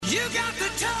You got the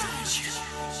touch.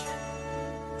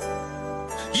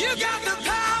 You got the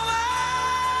power.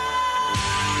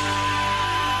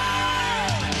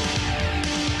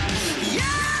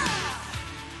 Yeah.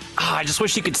 I just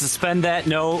wish you could suspend that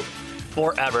note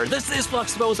forever. This is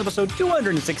Flexibles episode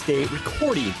 268,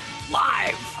 recording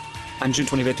live on June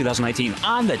 25th, 2019.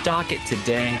 On the docket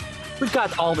today, we've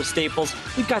got all the staples.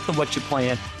 We've got the What You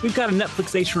Playing. We've got a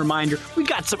Netflixation reminder. We've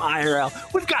got some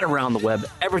IRL. We've got Around the Web,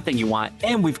 everything you want.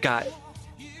 And we've got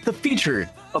the feature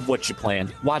of What You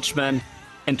Playing, Watchmen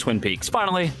and Twin Peaks.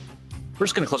 Finally, we're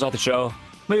just going to close out the show.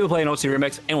 Maybe we'll play an OC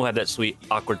remix, and we'll have that sweet,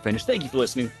 awkward finish. Thank you for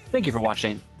listening. Thank you for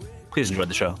watching. Please enjoy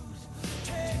the show.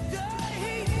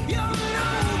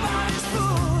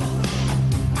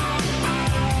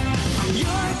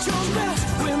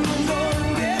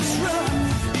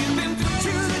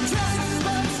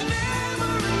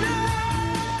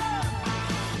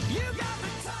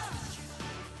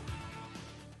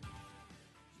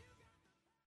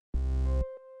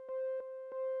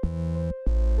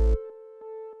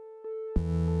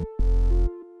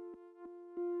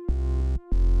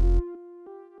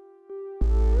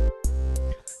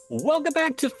 Welcome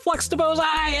back to Flexibles.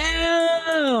 I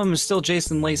am still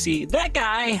Jason Lacey. That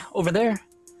guy over there,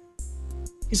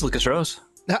 he's Lucas Rose.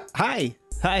 Hi,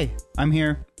 I'm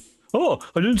here. Oh,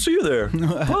 I didn't see you there.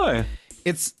 Hi.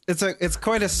 It's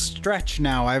quite a stretch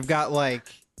now. I've got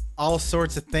like all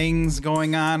sorts of things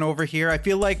going on over here. I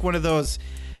feel like one of those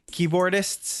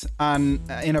keyboardists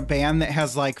in a band that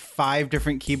has like 5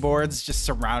 different keyboards just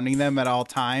surrounding them at all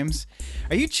times.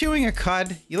 Are you chewing a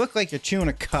cud? You look like you're chewing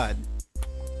a cud.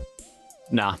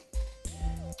 Nah.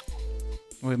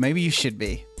 Well, maybe you should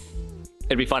be.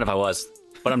 It'd be fun if I was,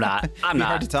 but I'm not. I'm not.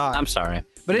 Hard to talk. I'm sorry.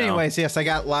 But No. anyways, yes, I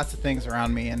got lots of things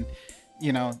around me, and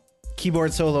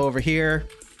keyboard solo over here,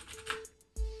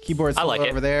 keyboard solo like it.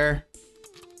 over there.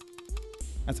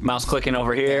 That's Mouse clicking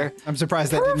over here. I'm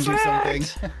surprised that didn't do something.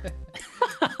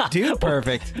 Dude,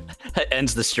 perfect. That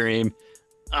ends the stream.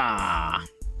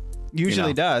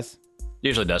 Usually does.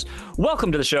 Usually does.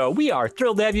 Welcome to the show. We are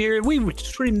thrilled to have you here. We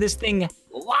stream this thing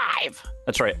live.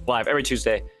 That's right, live every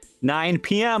Tuesday, 9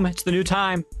 p.m. It's the new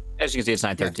time. As you can see, it's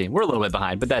 9:13. Yeah. We're a little bit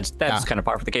behind, but that's kind of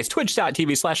par for the case.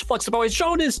 Twitch.tv/Flexibles.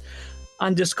 Join us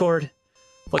on Discord.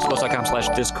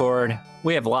 Flexibles.com/Discord.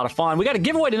 We have a lot of fun. We got a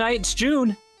giveaway tonight. It's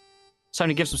June. It's time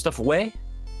to give some stuff away.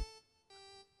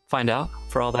 Find out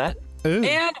for all that. Ooh.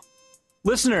 And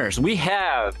listeners, we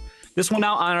have this one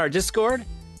out on our Discord.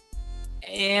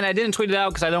 And I didn't tweet it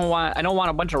out because I don't want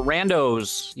a bunch of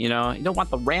randos, you don't want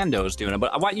the randos doing it,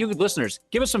 but I want you listeners,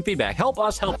 give us some feedback. Help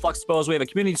us help Flexibles. We have a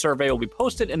community survey. Will be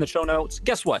posted in the show notes.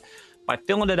 Guess what? By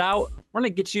filling it out, we're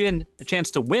going to get you in a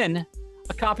chance to win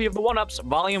a copy of the 1UPS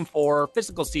Volume 4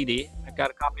 physical CD. I've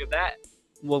got a copy of that.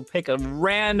 We'll pick a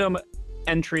random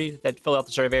entry that fill out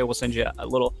the survey. We'll send you a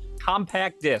little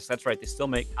compact disc. That's right. They still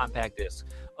make compact discs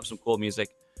of some cool music.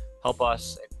 Help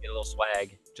us and get a little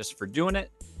swag just for doing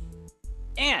it.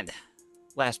 And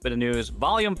last bit of news,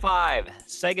 Volume 5,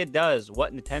 Sega Does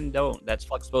What Nintendo Don't. That's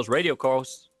Flexibles Radio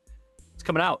Course. It's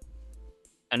coming out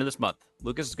end of this month.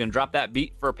 Lucas is going to drop that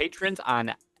beat for patrons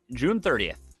on June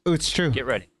 30th. Oh, it's true. Get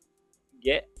ready.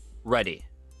 Get ready.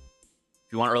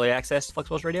 If you want early access to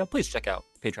Flexibles Radio, please check out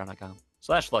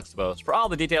patreon.com/Flexibles for all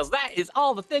the details. That is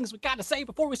all the things we got to say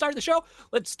before we start the show.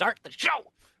 Let's start the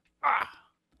show.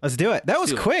 Let's do it. That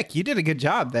was quick. You did a good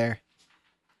job there.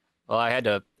 Well, I had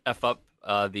to F up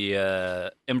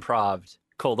the improv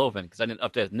cold open because I didn't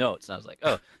update the notes, and I was like,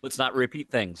 "Oh, let's not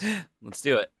repeat things. Let's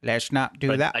do it." Let's not do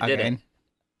But that I did again. it.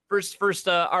 First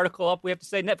article up. We have to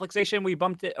say Netflixation. We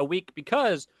bumped it a week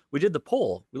because we did the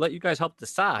poll. We let you guys help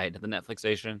decide the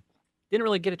Netflixation. Didn't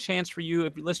really get a chance for you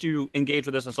unless you engage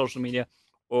with us on social media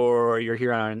or you're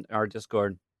here on our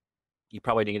Discord. You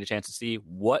probably didn't get a chance to see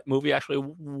what movie actually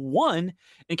won.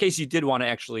 In case you did want to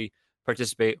actually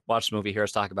participate, watch the movie, hear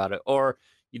us talk about it, or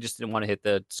you just didn't want to hit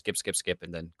the skip,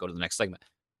 and then go to the next segment.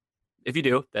 If you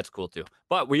do, that's cool too.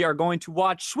 But we are going to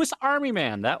watch Swiss Army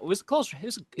Man. That was close. It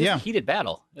was a heated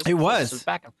battle. It was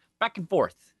back and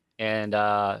forth. And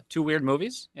 2 weird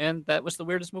movies. And that was the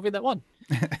weirdest movie that won.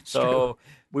 So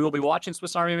we will be watching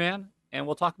Swiss Army Man, and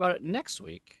we'll talk about it next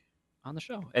week on the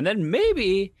show. And then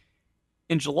maybe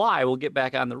in July, we'll get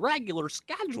back on the regular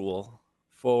schedule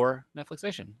for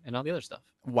Netflixation and all the other stuff.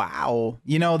 Wow.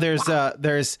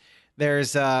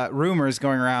 There's rumors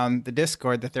going around the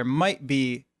Discord that there might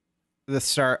be the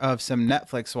start of some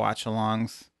Netflix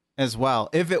watch-alongs as well,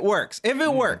 if it works.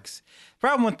 Works.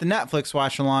 Problem with the Netflix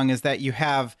watch-along is that you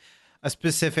have a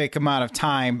specific amount of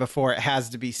time before it has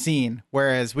to be seen,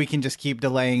 whereas we can just keep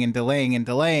delaying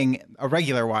a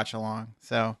regular watch-along.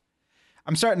 So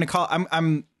I'm starting to call.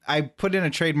 I'm I put in a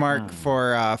trademark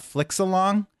for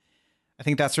Flix-along. I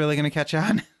think that's really going to catch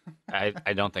on. I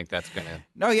don't think that's gonna.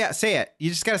 No, yeah, say it. You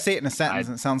just got to say it in a sentence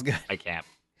and it sounds good. I can't.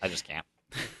 I just can't.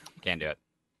 Can't do it.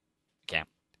 Can't.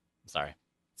 I'm sorry.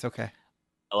 It's okay.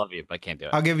 I love you, but I can't do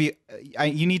it. I'll give you,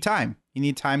 you need time. You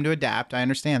need time to adapt. I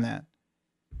understand that.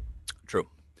 True.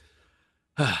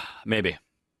 Maybe.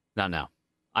 Not now.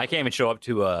 I can't even show up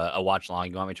to a watch long.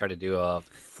 You want me to try to do a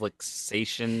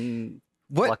Flixation?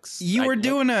 What? You were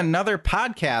doing another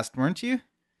podcast, weren't you?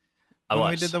 I when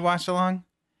was. we did the watch along?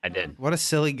 I did. What a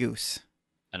silly goose.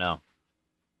 I know.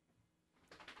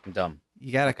 I'm dumb.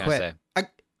 You got to What can I say? quit.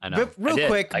 I know. But real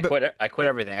quick, I quit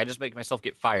everything. I just make myself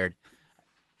get fired.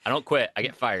 I don't quit. I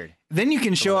get fired. Then you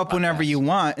can show up whenever podcast. you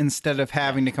want instead of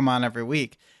having to come on every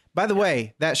week. By the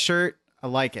way, that shirt, I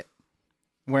like it.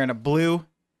 Wearing a blue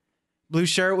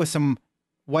shirt with some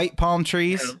white palm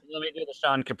trees. Let me do the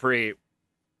Sean Capri.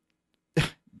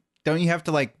 Don't you have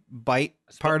to like bite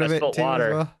part of it spilled too? water.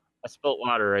 As well? I spilt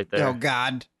water right there. Oh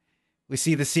God, we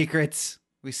see the secrets.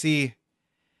 We see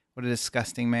what a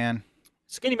disgusting man.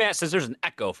 Skinny Matt says there's an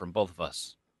echo from both of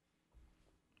us.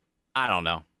 I don't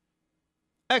know.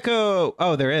 Echo.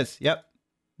 Oh, there is. Yep.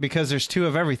 Because there's two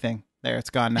of everything. There, it's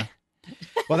gone now.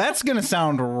 Well, that's gonna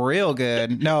sound real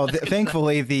good. No,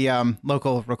 thankfully the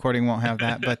local recording won't have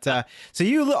that. But so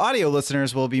you audio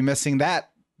listeners will be missing that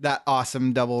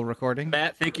awesome double recording.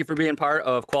 Matt, thank you for being part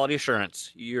of Quality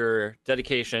Assurance. Your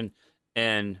dedication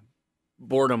and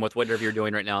boredom with whatever you're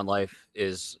doing right now in life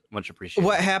is much appreciated.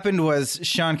 What happened was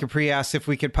Sean Capri asked if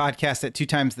we could podcast at 2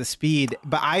 times the speed,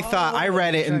 but I thought I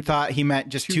read it and thought he meant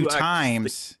just 2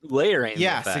 times. Layering.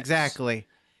 Yes, effects. exactly.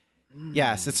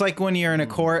 Yes, it's like when you're in a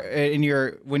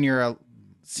when you're a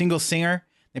single singer,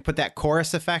 they put that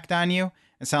chorus effect on you.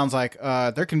 It sounds like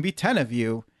there can be 10 of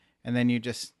you, and then you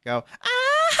just go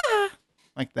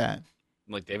like that.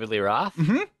 Like David Lee Roth.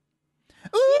 Mm-hmm.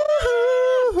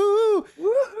 Ooh,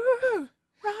 Woo-hoo.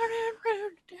 Running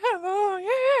around the devil,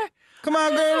 yeah. come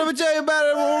on, girl, let me tell you about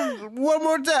it one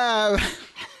more time.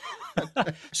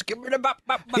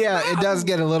 Yeah, it does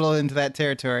get a little into that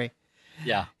territory.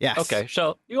 Yeah. Yes. Okay.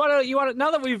 So you want to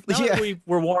now that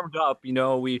we're warmed up,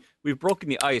 we've broken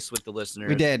the ice with the listeners.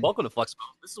 We did. Welcome to Flexible.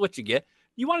 This is what you get.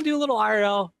 You want to do a little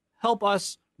IRL, help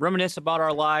us reminisce about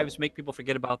our lives, make people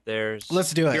forget about theirs.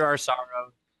 Let's do it. Hear our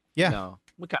sorrow. Yeah.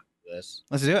 We kind of do this.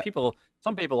 Let's do it.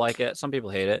 Some people like it. Some people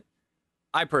hate it.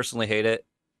 I personally hate it.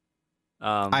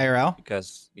 IRL?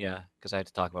 Because I have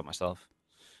to talk about myself.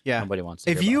 Yeah. Nobody wants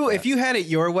to. If you had it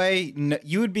your way,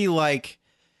 you would be like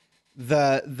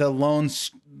the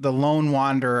lone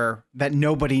wanderer that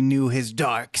nobody knew his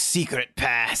dark secret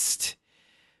past.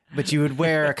 But you would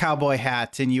wear a cowboy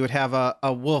hat and you would have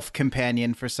a wolf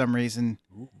companion for some reason.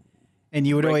 And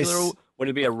you would always... Would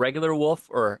it be a regular wolf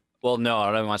or... Well, no, I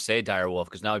don't even want to say dire wolf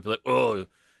because now people are like, oh,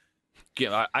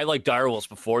 I like dire wolves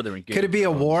before they were in Game Could it of be a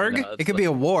Thrones. warg? No, It could be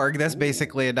a warg. That's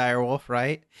basically a dire wolf,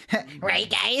 right? Right,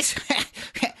 guys?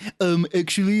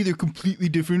 Actually, they're completely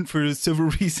different for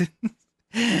several reasons.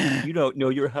 You don't know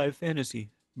your high fantasy,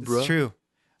 bro. It's true.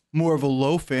 More of a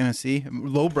lowbrow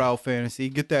fantasy.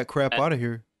 Get that crap out of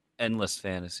here. Endless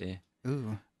fantasy.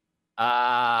 Ooh.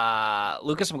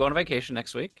 Lucas, I'm going on vacation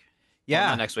next week. Yeah. Well,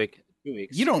 not next week. 2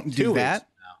 weeks. You don't do 2 that. weeks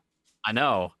now. I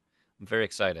know. I'm very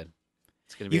excited.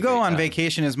 It's gonna be. You a go great on time.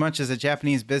 vacation as much as a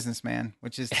Japanese businessman,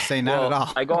 which is to say not Well, at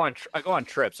all. I go on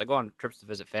trips. I go on trips to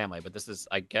visit family, but this is,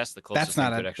 I guess, the closest That's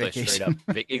not thing to a actually vacation.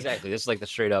 straight up. Exactly. This is like the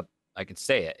straight up. I can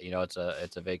say it. It's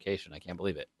a vacation. I can't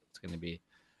believe it. It's gonna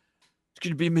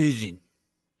be amazing.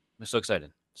 I'm so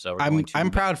excited. So we're going to,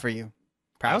 I'm proud for you.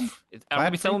 Proud? I'm Glad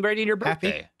gonna be for you? celebrating your Happy?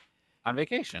 birthday on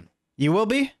vacation. You will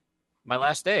be? My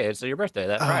last day. It's your birthday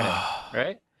that Friday,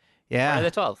 right? Yeah. Friday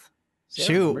the 12th. See, I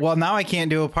Shoot. remember. Well, now I can't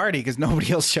do a party because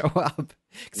nobody will show up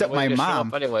except my Nobody to show mom.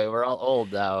 up anyway, we're all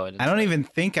old now. And I don't even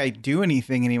think I do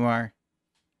anything anymore.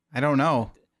 I don't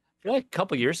know. I feel like a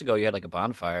couple years ago you had like a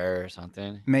bonfire or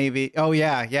something. Maybe. Oh,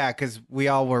 yeah. Yeah. Because we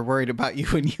all were worried about you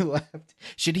when you left.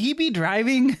 Should he be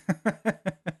driving?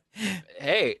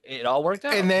 Hey, it all worked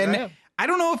out. And Here I then am. I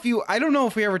don't know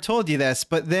if we ever told you this,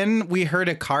 but then we heard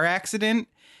a car accident.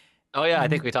 Oh yeah, I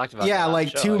think we talked about Yeah, that on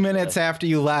like the show, 2 actually. minutes after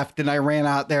you left, and I ran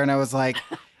out there and I was like,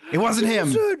 it wasn't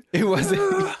him. It wasn't.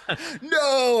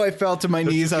 No, I fell to my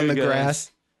knees on the okay, guys.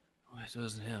 grass. Oh, it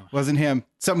wasn't him. Wasn't him.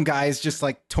 Some guy's just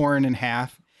like torn in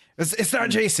half. It's not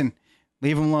Jason.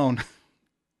 Leave him alone.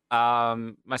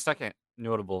 My second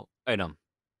notable item.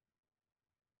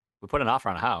 We put an offer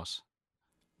on a house,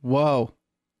 Whoa.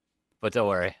 but don't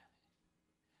worry.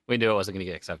 We knew it wasn't going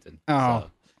to get accepted. Oh.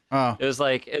 So Oh. it was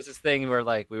like, it's this thing where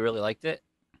like we really liked it,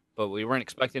 but we weren't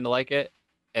expecting to like it.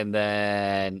 and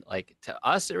then like to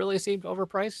us, it really seemed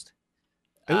overpriced.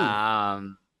 Ooh.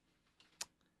 Um,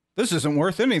 This isn't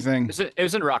worth anything. it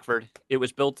was in Rockford. It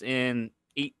was built in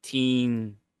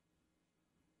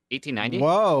 1890.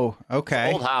 Whoa. It's an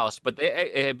Okay. old house, but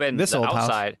it had been This the old house.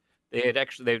 outside. They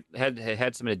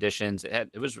had some additions.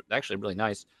 It was actually really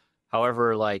nice.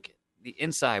 However, like the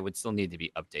inside would still need to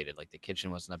be updated. Like the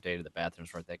kitchen wasn't updated, the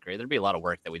bathrooms weren't that great. There'd be a lot of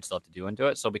work that we'd still have to do into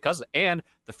it. So and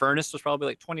the furnace was probably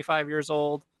like 25 years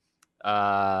old.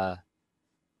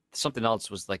 Something else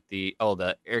was like the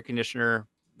air conditioner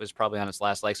was probably on its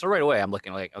last leg. So right away I'm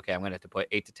looking like, okay, I'm gonna have to put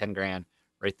 8 to 10 grand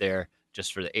right there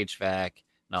just for the HVAC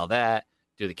and all that.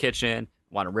 Do the kitchen.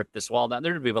 Want to rip this wall down.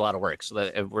 There'd be a lot of work. So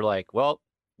that we're like, well,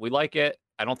 we like it.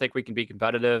 I don't think we can be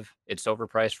competitive. It's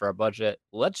overpriced for our budget.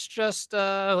 Let's just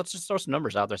throw some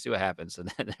numbers out there, see what happens.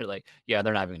 And then they're like, yeah,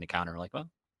 they're not even going to counter. We're like, well,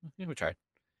 yeah, we tried.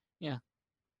 Yeah,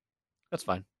 that's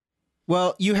fine.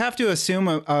 Well, you have to assume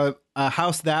a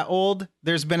house that old.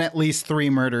 There's been at least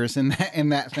 3 murders in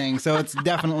that thing, so it's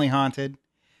definitely haunted.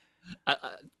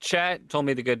 Chat told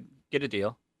me to get a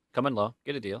deal. Come in low,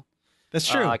 get a deal. That's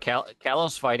true.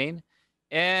 Callow's fighting,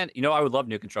 and I would love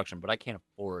new construction, but I can't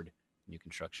afford new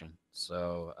construction.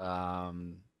 So I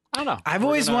don't know. I've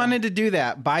always wanted to do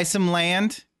that. Buy some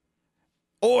land,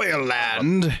 oil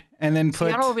land, and then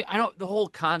put. I don't. The whole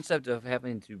concept of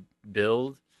having to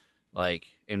build, like,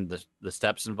 in the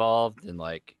steps involved, and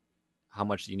like how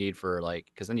much you need for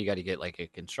because then you got to get like a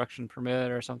construction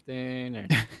permit or something, or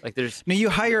like there's. No, you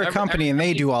hire a company and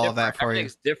they do all of that for you.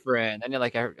 Everything's different, and then I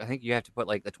think you have to put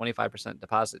like the 25%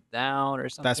 deposit down or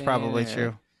something. That's probably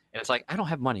true. And it's like I don't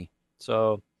have money,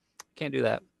 so can't do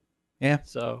that. Yeah.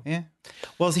 So yeah.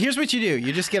 Well, here's what you do: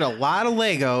 you just get a lot of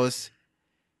Legos,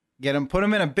 put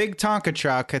them in a big Tonka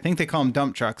truck. I think they call them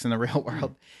dump trucks in the real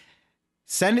world.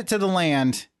 Send it to the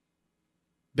land.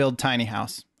 Build tiny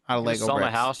house out of Lego sell bricks.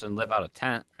 my house and live out of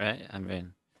tent, right? I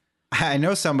mean, I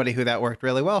know somebody who that worked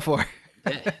really well for.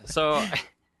 So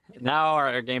now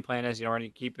our game plan is, we're gonna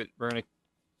keep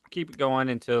it going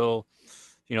until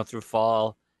through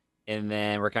fall, and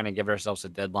then we're kind of giving ourselves a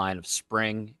deadline of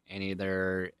spring, and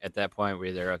either at that point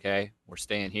we're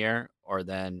staying here, or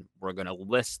then we're gonna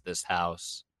list this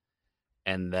house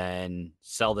and then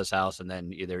sell this house and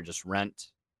then either just rent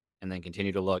and then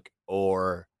continue to look,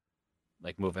 or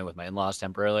like move in with my in-laws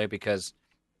temporarily, because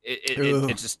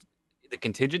it just, the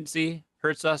contingency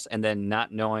hurts us, and then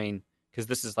not knowing, because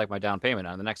this is like my down payment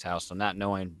on the next house, so not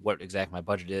knowing what exactly my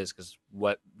budget is, because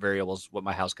what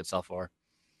my house could sell for.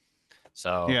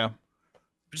 So yeah,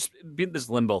 just be this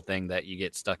limbo thing that you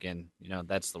get stuck in.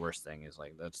 That's the worst thing. Is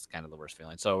like that's kind of the worst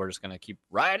feeling. So we're just gonna keep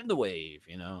riding the wave.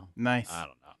 Nice. I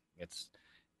don't know.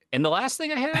 And the last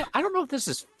thing I have, I don't know if this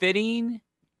is fitting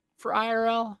for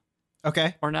IRL.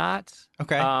 Okay. Or not.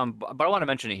 Okay. But I want to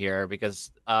mention it here because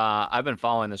I've been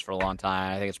following this for a long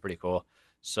time. I think it's pretty cool.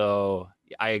 So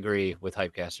I agree with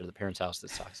Hypecaster. The parents' house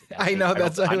that's toxic. I know.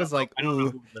 That's why I was like, I don't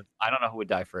know who would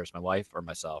die first, my wife or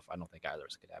myself. I don't think either of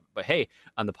us could have it. But hey,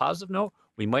 on the positive note,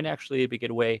 we might actually get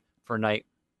away for a night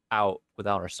out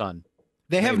without our son.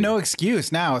 They have no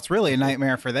excuse now. It's really a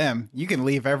nightmare for them. You can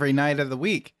leave every night of the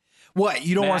week. What?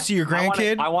 You don't want to see your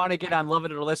grandkid? I want to get on Love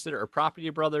It or List It or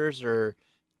Property Brothers or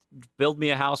build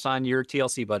me a house on your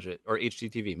TLC budget or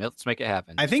HGTV. Let's make it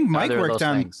happen. I think Mike worked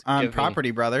on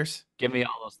Property Brothers. Give me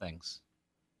all those things.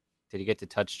 Did he get to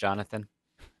touch Jonathan?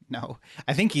 No.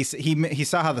 I think he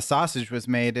saw how the sausage was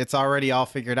made. It's already all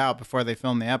figured out before they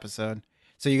filmed the episode.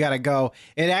 So you got to go.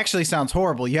 It actually sounds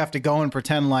horrible. You have to go and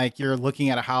pretend like you're looking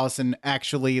at a house and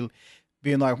actually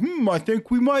being like, I think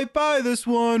we might buy this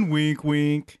one. Wink,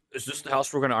 wink. Is this the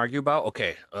house we're going to argue about?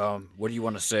 Okay. What do you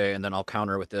want to say? And then I'll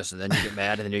counter with this. And then you get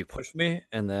mad and then you push me.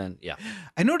 And then, yeah.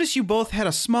 I noticed you both had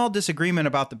a small disagreement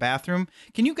about the bathroom.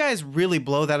 Can you guys really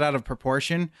blow that out of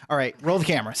proportion? All right. Roll the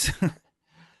cameras.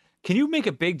 Can you make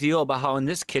a big deal about how in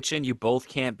this kitchen you both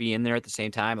can't be in there at the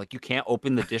same time? Like you can't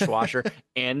open the dishwasher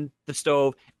and the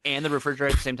stove and the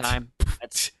refrigerator at the same time?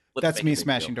 That's me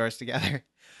smashing doors together.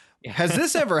 Yeah. Has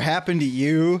this ever happened to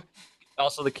you?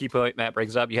 Also, the key point Matt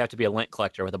brings up, you have to be a lint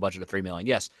collector with a budget of $3 million.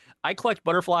 Yes, I collect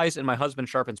butterflies and my husband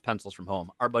sharpens pencils from home.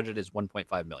 Our budget is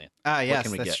 $1.5 million.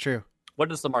 Yes, that's true. What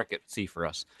does the market see for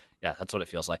us? Yeah, that's what it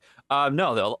feels like.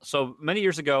 No, so many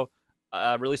years ago,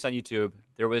 released on YouTube,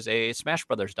 there was a Smash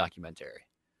Brothers documentary,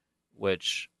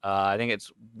 which I think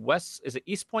it's is it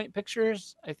East Point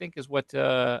Pictures? I think is what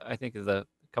I think is the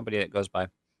company that goes by.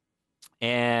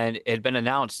 And it had been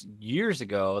announced years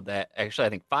ago that actually I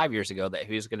think 5 years ago that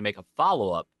he was going to make a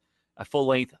follow-up, a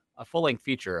full-length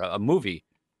feature, a movie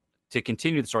to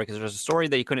continue the story, because there's a story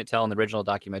that he couldn't tell in the original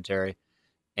documentary,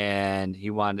 and it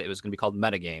was going to be called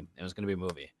Metagame. It was going to be a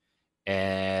movie.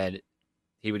 and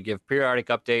he would give periodic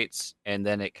updates, and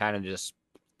then it kind of just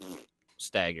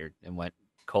staggered and went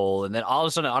cold. And then all of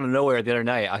a sudden, out of nowhere, the other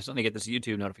night, I suddenly get this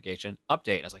YouTube notification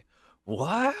update. And I was like,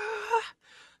 what?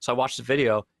 So I watched the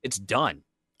video. It's done.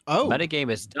 Oh,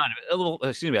 Metagame is done.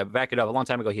 Excuse me, I back it up. A long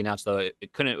time ago, he announced though it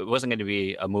wasn't going to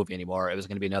be a movie anymore. It was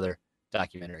going to be another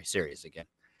documentary series again.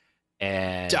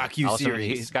 And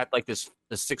Docu-series. He's got like this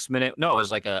 6 minute. No, it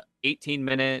was like a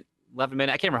 18-minute,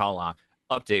 11-minute. I can't remember how long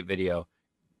update video.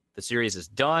 The series is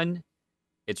done.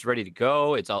 It's ready to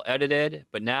go. It's all edited.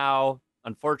 But now,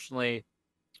 unfortunately,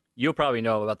 you'll probably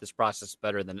know about this process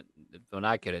better than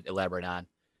I could elaborate on.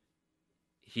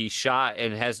 He shot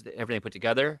and has everything put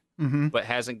together, but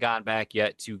hasn't gone back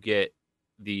yet to get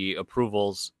the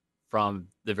approvals from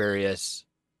the various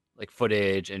like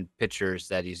footage and pictures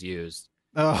that he's used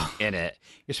in it.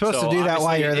 You're supposed to do that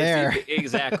while you're there.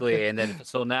 Exactly. And then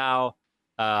so now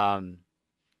I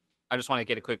just want to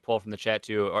get a quick poll from the chat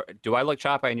too. Or, do I look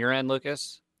choppy on your end,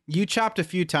 Lucas? You chopped a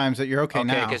few times, but you're okay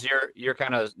now. Because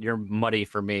you're muddy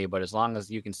for me, but as long as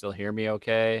you can still hear me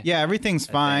okay. Yeah, everything's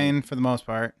fine for the most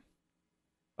part.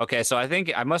 Okay, so I think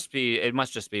it must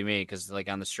just be me because like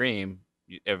on the stream,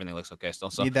 everything looks okay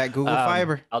still. So need that Google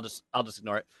Fiber. I'll just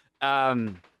ignore it.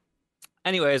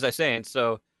 Anyway, as I was saying,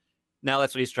 so now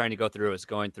that's what he's trying to go through is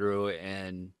going through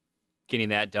and getting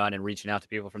that done and reaching out to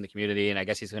people from the community. And I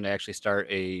guess he's going to actually start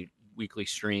a weekly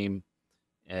stream.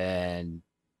 And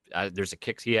there's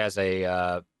he has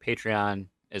a Patreon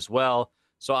as well.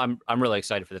 So I'm really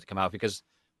excited for that to come out because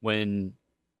when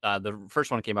the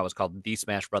first one came out was called The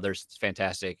Smash Brothers. It's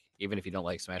fantastic. Even if you don't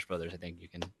like Smash Brothers, I think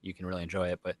you can really enjoy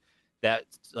it. But that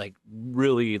like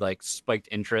really like spiked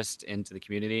interest into the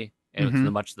community, and it's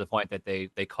much to the point that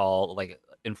they call like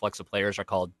influx of players are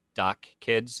called Doc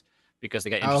Kids because they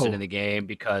got interested in the game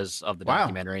because of the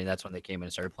documentary, and that's when they came in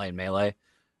and started playing Melee.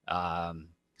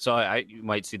 So you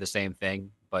might see the same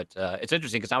thing, but it's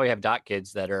interesting because now we have Doc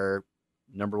Kids that are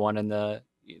number one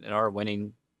are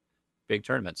winning big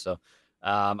tournaments. So.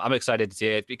 I'm excited to see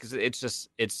it because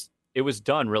it was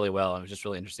done really well. It was just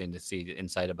really interesting to see the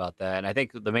insight about that. And I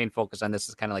think the main focus on this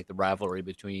is kind of like the rivalry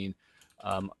between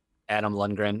Adam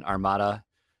Lundgren, Armada,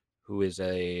 who is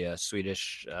a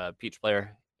Swedish Peach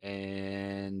player,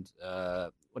 and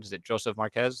Joseph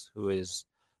Marquez, who is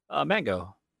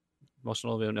Mango, most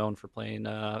notably known for playing.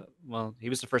 He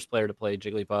was the first player to play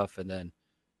Jigglypuff, and then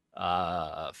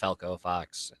Falco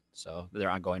Fox. So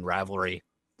their ongoing rivalry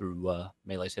through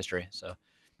Melee's history. So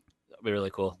that'll be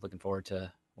really cool. Looking forward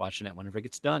to watching it whenever it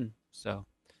gets done. So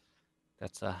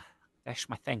that's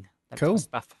my thing. That's cool my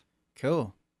stuff.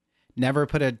 Cool. Never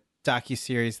put a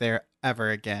docuseries there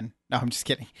ever again. No, I'm just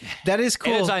kidding. That is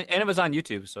cool. And it was on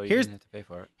YouTube, so you didn't have to pay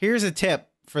for it. Here's a tip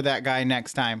for that guy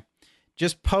next time.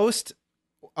 Just post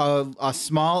a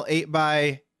small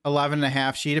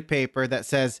 8x11.5 sheet of paper that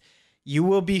says, "You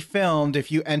will be filmed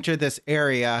if you enter this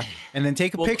area," and then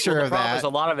take a picture of that. Is a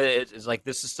lot of it is like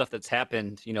this is stuff that's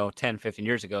happened, 10, 15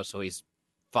 years ago. So he's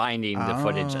finding the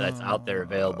footage that's out there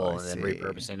available and then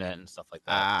repurposing it and stuff like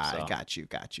that. So. Got you.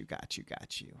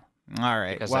 All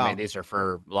right. Because these are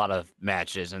for a lot of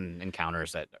matches and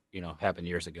encounters that happened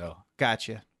years ago.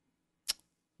 Gotcha.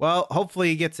 Well, hopefully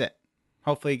he gets it.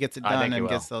 Hopefully he gets it done and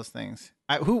gets those things.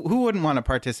 Who wouldn't want to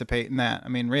participate in that? I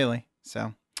mean, really.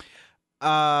 So.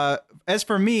 As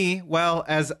for me, well,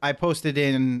 as I posted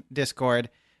in Discord,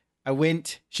 I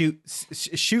went suit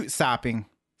shopping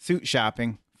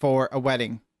for a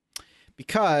wedding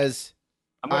because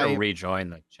I'm going to rejoin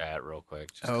the chat real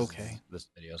quick. Okay. This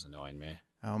video's annoying me.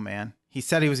 Oh man. He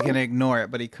said he was going to ignore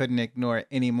it, but he couldn't ignore it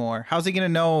anymore. How's he going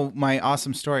to know my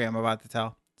awesome story I'm about to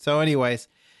tell? So anyways,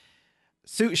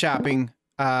 suit shopping.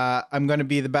 I'm going to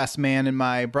be the best man in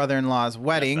my brother-in-law's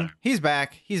wedding. He's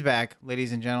back,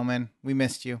 ladies and gentlemen. We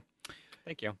missed you.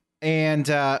 Thank you. And,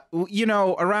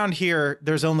 around here,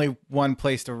 there's only one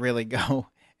place to really go,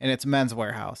 and it's Men's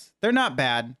Warehouse. They're not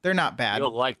bad.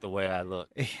 You'll like the way I look.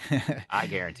 I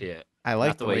guarantee it. I like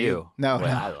not the way you.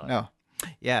 No.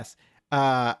 Yes.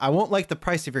 I won't like the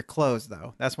price of your clothes,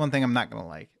 though. That's one thing I'm not going to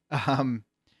like.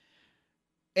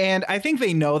 And I think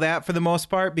they know that for the most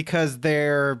part because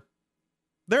they're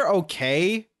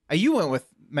okay. You went with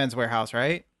Men's Warehouse,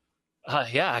 right?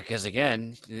 Yeah, because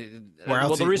again,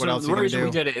 the reason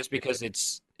we did it is because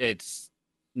it's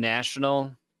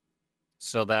national,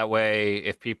 so that way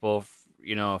if people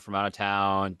from out of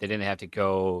town, they didn't have to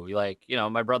go. Like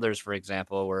my brothers, for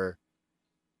example,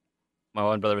 my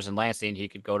one brother was in Lansing. He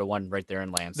could go to one right there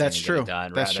in Lansing. That's true.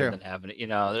 That's true. Than having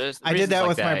I did that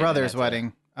with my brother's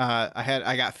wedding.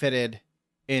 I got fitted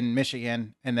in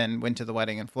Michigan and then went to the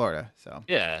wedding in Florida. So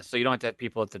Yeah, so you don't have to have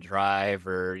people at the drive,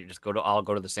 or you just all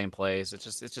go to the same place. It's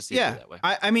just easier yeah, that way.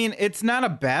 I mean, it's not a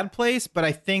bad place, but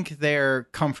I think they're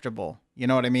comfortable. You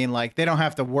know what I mean? Like they don't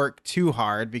have to work too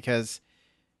hard because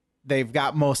they've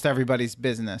got most everybody's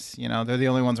business. You know, they're the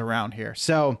only ones around here.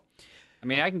 So I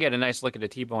mean, I can get a nice look at a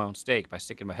T-bone steak by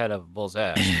sticking my head up a bull's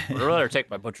ass. But I'd rather take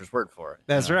my butcher's word for it.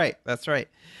 that's right. That's right.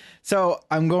 So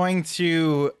I'm going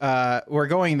to we're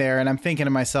going there, and I'm thinking to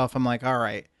myself, I'm like, all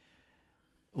right,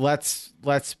 let's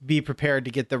be prepared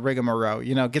to get the rigmarole,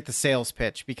 you know, get the sales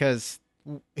pitch, because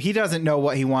he doesn't know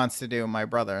what he wants to do, my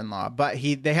brother-in-law, but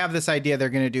they have this idea they're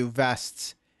going to do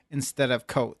vests instead of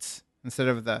coats,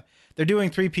 they're doing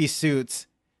 3-piece suits,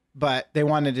 but they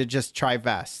wanted to just try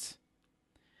vests.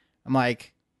 I'm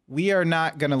like, we are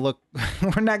not going to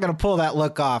we're not going to pull that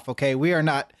look off. Okay. We are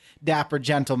not dapper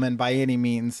gentlemen by any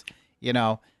means, you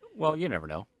know. Well, you never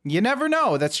know. You never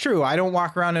know. That's true. I don't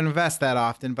walk around in a vest that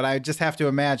often, but I just have to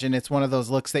imagine it's one of those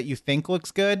looks that you think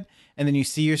looks good, and then you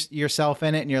see yourself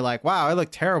in it, and you're like, "Wow, I look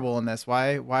terrible in this.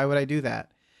 Why would I do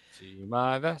that?" See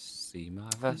my vest. See my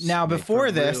vest. Now before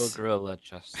this, gorilla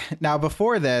chest.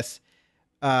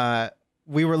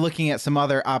 We were looking at some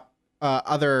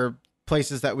other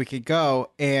places that we could go,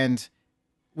 and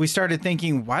we started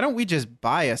thinking, why don't we just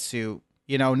buy a suit?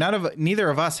 You know, neither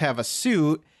of us have a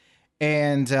suit.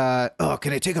 And, can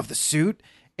I take off the suit?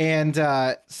 And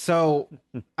so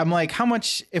I'm like, how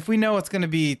much, if we know it's going to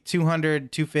be $200,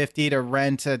 $250 to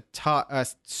rent a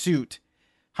suit,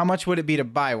 how much would it be to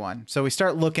buy one? So we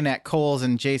start looking at Kohl's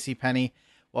and JCPenney.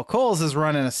 Well, Kohl's is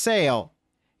running a sale.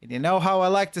 And you know how I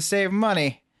like to save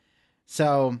money.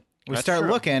 So we That's start true.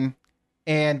 looking,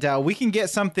 and we can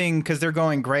get something, because they're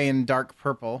going gray and dark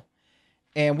purple.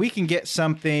 And we can get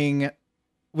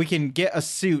a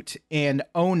suit and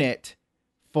own it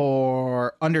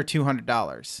for under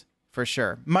 $200 for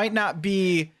sure. Might not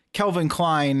be Calvin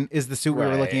Klein is the suit we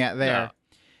were looking at there. No.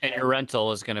 And your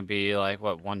rental is going to be like,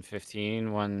 what,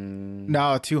 115?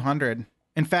 No, 200.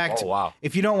 In fact, Oh, wow.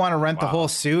 if you don't want to rent the Wow. whole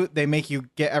suit, they make you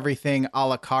get everything a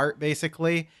la carte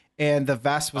basically. And the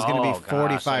vest was going to be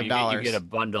 $45. So you get a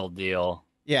bundle deal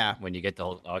Yeah. when you get the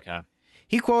whole. Okay.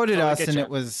 He quoted Oh, I us, get and you.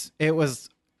 it was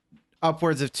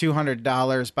upwards of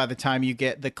 $200 by the time you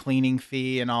get the cleaning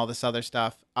fee and all this other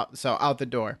stuff. So out the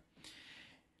door.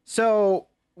 So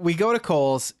we go to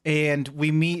Kohl's, and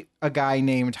we meet a guy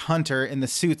named Hunter in the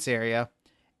suits area,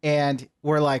 and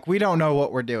we're like, we don't know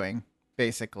what we're doing.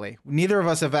 Basically, neither of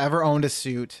us have ever owned a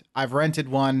suit. I've rented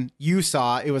one. You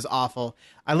saw it was awful.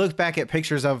 I looked back at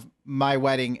pictures of my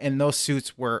wedding, and those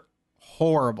suits were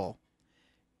horrible,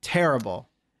 terrible.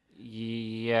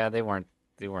 Yeah, they weren't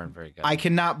very good. I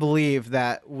cannot believe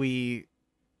that we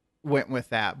went with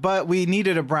that, but we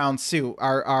needed a brown suit.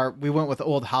 We went with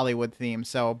old Hollywood theme,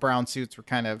 so brown suits were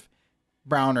kind of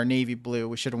brown or navy blue.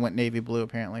 We should have went navy blue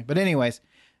apparently, but anyways,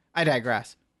 I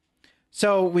digress.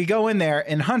 So we go in there,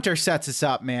 and Hunter sets us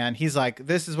up, man. He's like,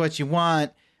 this is what you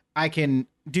want. I can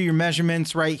do your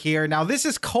measurements right here. Now, this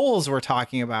is Kohl's we're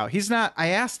talking about. He's not, I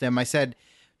asked him, I said,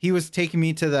 he was taking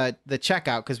me to the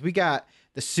checkout, because we got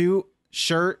the suit,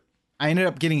 shirt. I ended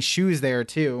up getting shoes there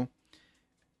too.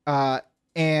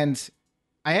 And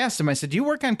I asked him, I said, do you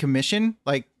work on commission?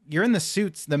 Like, you're in the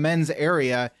suits, the men's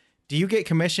area. Do you get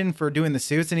commission for doing the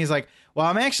suits? And he's like, well,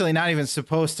 I'm actually not even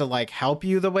supposed to like help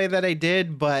you the way that I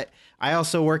did, but I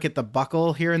also work at the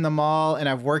Buckle here in the mall, and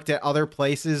I've worked at other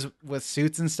places with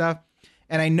suits and stuff.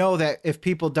 And I know that if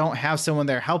people don't have someone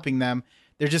there helping them,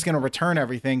 they're just going to return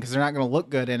everything because they're not going to look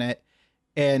good in it.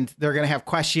 And they're going to have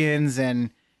questions.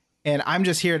 And I'm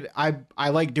just here. I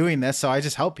like doing this, so I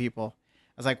just help people.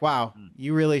 I was like, wow,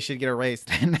 you really should get a raise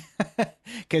then.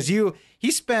 Because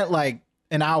he spent like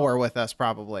an hour with us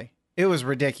probably. It was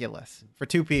ridiculous for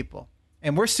 2 people.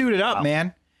 And we're suited up,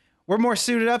 man. We're more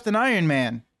suited up than Iron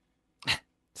Man.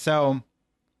 So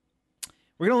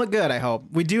we're going to look good, I hope.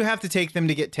 We do have to take them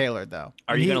to get tailored, though.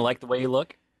 Are you going to like the way you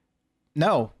look?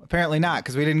 No, apparently not,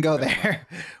 because we didn't go there.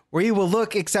 We will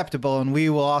look acceptable, and we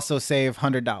will also save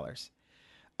 $100.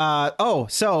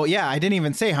 So yeah, I didn't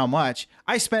even say how much.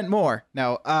 I spent more.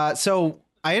 No, so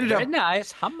I ended Very up.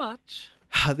 nice. How much?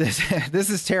 This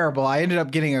is terrible. I ended up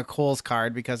getting a Kohl's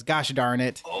card because, gosh darn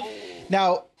it. Oh.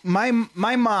 Now, my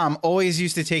mom always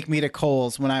used to take me to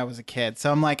Kohl's when I was a kid.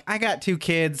 So I'm like, I got 2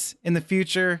 kids in the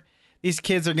future. These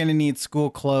kids are going to need school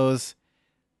clothes.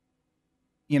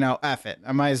 You know, F it.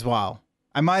 I might as well.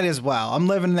 I'm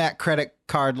living that credit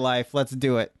card life. Let's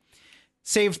do it.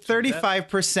 Save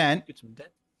 35%. Get some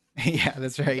debt. Yeah,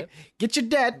 that's right. Get your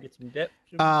debt. Get some debt.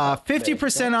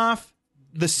 50% off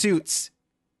the suits.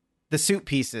 the suit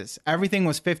pieces. Everything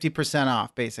was 50%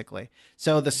 off, basically.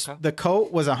 So the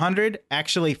coat was 100,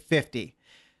 actually 50.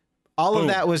 All of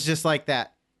that was just like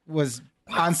that, was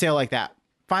on sale like that.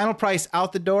 Final price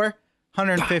out the door,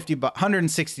 150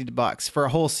 160 bucks for a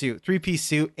whole suit, 3-piece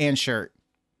suit and shirt.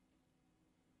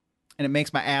 And it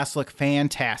makes my ass look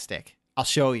fantastic. I'll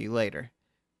show you later.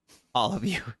 All of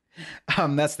you.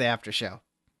 That's the after show.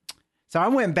 So I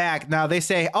went back. Now they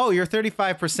say, oh, your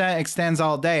 35% extends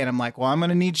all day. And I'm like, well, I'm going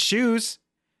to need shoes.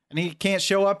 And he can't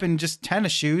show up in just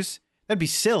tennis shoes. That'd be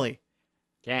silly.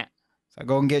 Can't. So I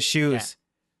go and get shoes. Yeah.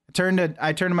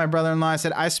 I turned to my brother-in-law. I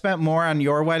said, I spent more on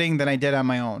your wedding than I did on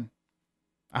my own.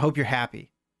 I hope you're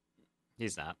happy.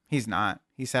 He's not. He's not.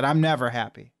 He said, I'm never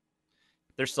happy.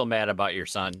 They're still mad about your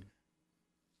son.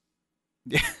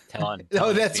 Telling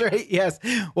Oh, that's people. right. Yes.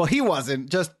 Well, he wasn't,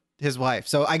 just his wife.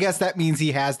 So I guess that means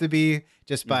he has to be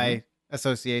just by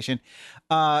association.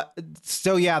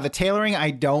 So yeah, the tailoring, I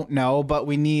don't know, but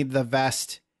we need the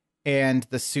vest and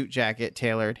the suit jacket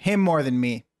tailored. Him more than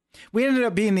me. We ended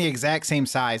up being the exact same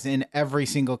size in every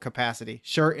single capacity,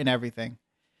 shirt and everything.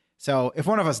 So if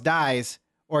one of us dies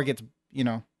or gets,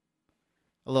 a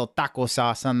little taco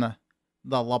sauce on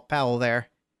the lapel there,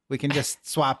 we can just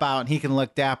swap out and he can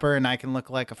look dapper and I can look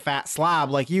like a fat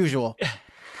slob like usual.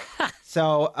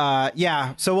 So,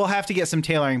 so we'll have to get some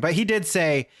tailoring. But he did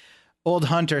say, Old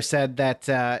Hunter said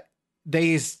that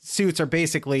these suits are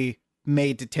basically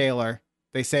made to tailor.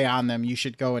 They say on them, you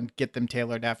should go and get them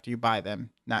tailored after you buy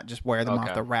them, not just wear them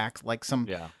off the rack like some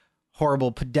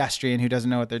horrible pedestrian who doesn't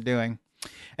know what they're doing.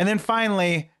 And then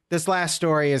finally, this last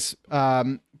story is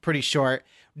pretty short.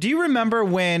 Do you remember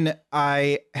when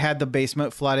I had the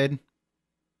basement flooded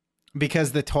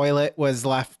because the toilet was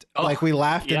left, we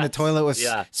left and the toilet was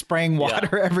spraying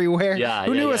water everywhere?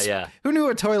 Who knew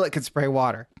a toilet could spray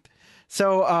water?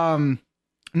 So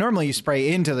normally you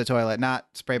spray into the toilet, not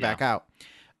spray back out.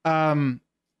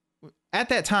 At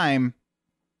that time,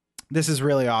 this is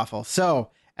really awful. So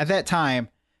at that time,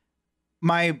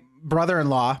 my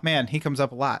brother-in-law, man, he comes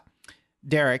up a lot.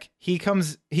 Derek, he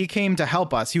came to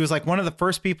help us. He was like one of the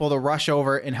first people to rush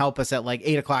over and help us at like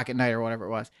 8:00 at night or whatever it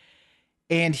was.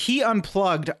 And he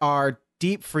unplugged our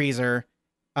deep freezer,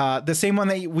 the same one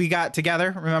that we got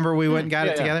together. Remember we went and got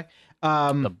it together?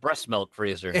 The breast milk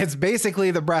freezer. It's basically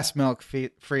the breast milk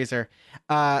freezer.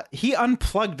 He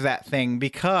unplugged that thing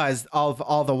because of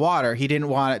all the water. He didn't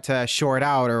want it to short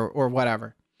out or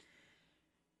whatever.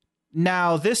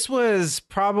 Now, this was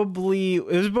it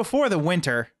was before the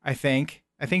winter, I think.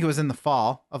 I think it was in the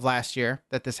fall of last year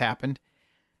that this happened.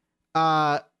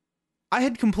 I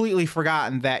had completely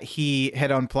forgotten that he had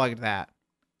unplugged that.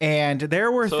 And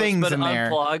there were things in there.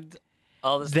 Unplugged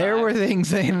all this there time? were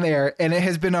things in there, and it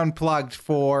has been unplugged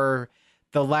for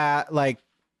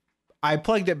I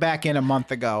plugged it back in a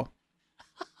month ago.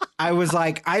 I was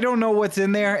like, I don't know what's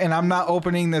in there, and I'm not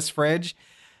opening this fridge.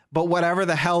 But whatever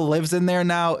the hell lives in there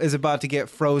now is about to get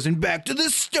frozen back to the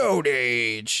Stone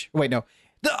Age. Wait, no.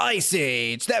 The Ice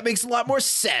Age. That makes a lot more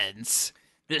sense.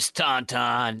 This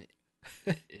tauntaun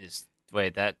is...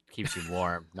 Wait, that keeps you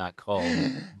warm, not cold.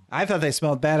 I thought they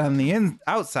smelled bad on the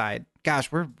outside. Gosh,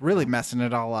 we're really messing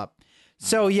it all up.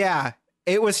 So, yeah,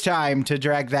 it was time to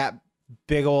drag that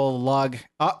big old lug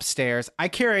upstairs. I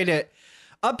carried it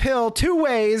uphill 2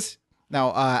 ways.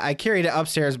 No, I carried it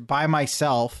upstairs by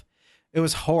myself. It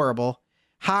was horrible.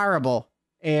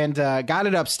 And got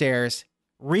it upstairs.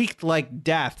 Reeked like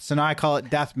death. So now I call it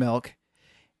death milk.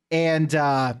 And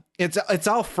it's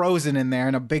all frozen in there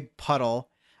in a big puddle.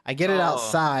 I get it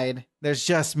outside. There's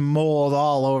just mold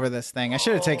all over this thing. I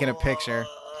should have taken a picture.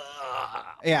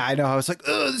 Yeah, I know. I was like,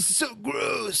 oh, this is so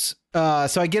gross.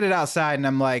 So I get it outside and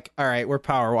I'm like, all right, we're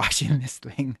power washing this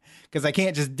thing because I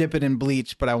can't just dip it in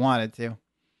bleach, but I wanted to.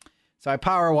 So I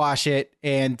power wash it,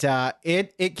 and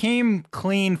it came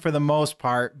clean for the most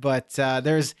part, but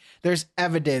there's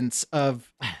evidence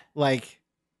of like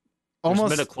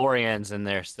almost there's midichlorians in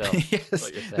there still.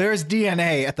 Yes, there's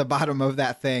DNA at the bottom of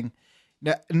that thing.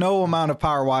 No amount of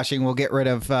power washing will get rid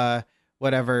of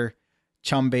whatever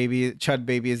chud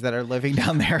babies that are living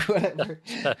down there. Whatever.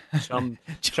 chum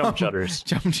chudders.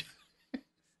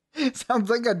 Sounds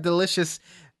like a delicious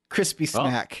crispy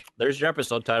snack. There's your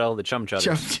episode title, the Chum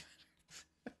Chudders.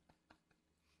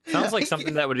 Sounds like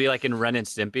something that would be like in Ren and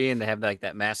Stimpy, and they have like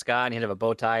that mascot, and he'd have a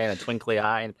bow tie and a twinkly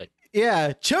eye, and like,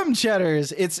 yeah, Chum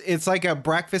Cheddars. It's like a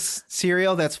breakfast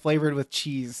cereal that's flavored with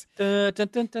cheese, but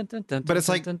it's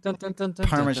like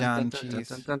Parmesan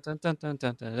cheese.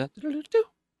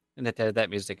 And it had that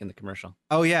music in the commercial.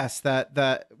 Oh yes,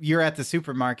 that you're at the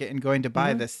supermarket and going to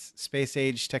buy this space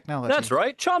age technology. That's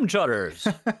right, Chum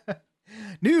Chudders.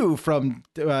 New from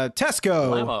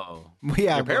Tesco. Lamo.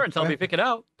 Yeah, Your parents help you pick it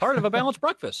out. Part of a balanced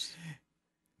breakfast.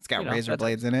 It's got You know, razor that's-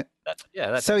 blades in it.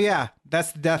 That's So yeah,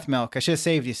 that's the death milk. I should have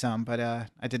saved you some, but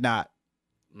I did not.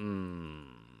 Is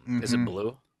it Mhm.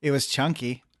 blue? It was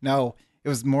chunky. No, it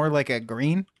was more like a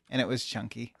green, and it was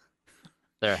chunky.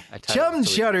 There. I titled Chum it,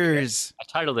 so we- Shutters. I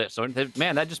titled it. So,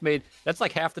 man, that just made, that's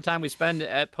like half the time we spend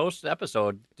at post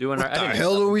episode doing our What the editing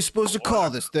hell stuff. are we supposed to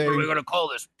call this What are we thing? going to call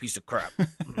this piece of crap?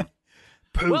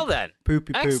 Poop. Well, then.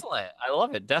 Poopy poop. Excellent. I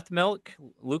love it. Death milk.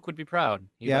 Luke would be proud.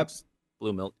 He Yep. likes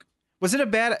blue milk. Was it a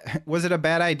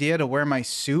bad idea to wear my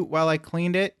suit while I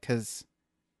cleaned it? Because,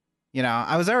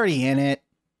 I was already in it.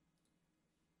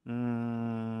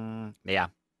 Yeah,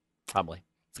 probably.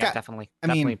 It's Yeah, got- definitely. I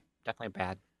mean- Definitely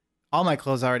bad. All my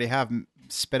clothes already have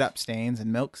spit up stains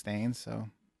and milk stains, so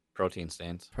Protein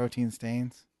stains. protein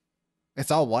stains.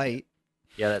 It's all white.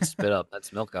 Yeah, that's spit up.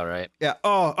 That's milk, all right. Yeah.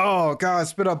 Oh God,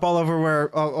 spit up all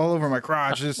over my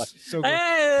crotch. It's so good.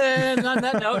 And on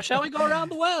that note, shall we go around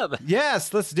the web?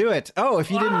 Yes, let's do it. Oh, if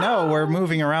you didn't know, we're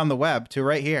moving around the web to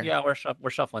right here. Yeah, we're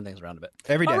shuffling things around a bit.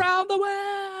 Every day. Around the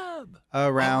web.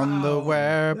 Around the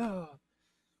web. Yeah.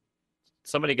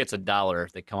 Somebody gets $1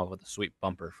 if they come up with a sweet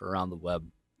bumper for around the web.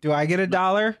 Do I get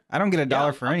 $1? I don't get $1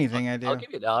 Yeah, for anything I do. I'll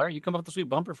give you $1. You come up with a sweet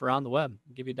bumper for around the web.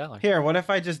 I'll give you $1. Here, what if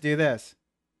I just do this?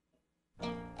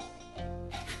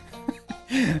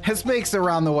 This makes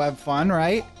around the web fun,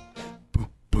 right? Boom,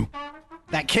 boom.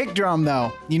 That kick drum,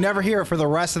 though, you never hear it for the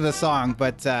rest of the song,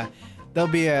 but there'll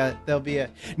be a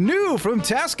new from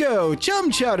Tesco,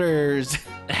 Chum Chutters.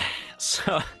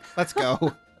 So Let's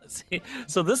go. see,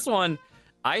 so this one,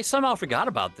 I somehow forgot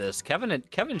about this. Kevin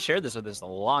shared this with us a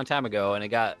long time ago, and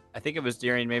I think it was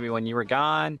during maybe when you were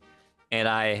gone, and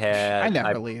I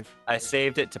never leave. I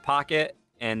saved it to Pocket,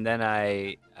 and then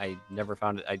I never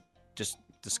found it. I just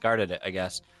discarded it, I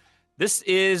guess. This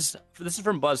is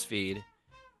from BuzzFeed,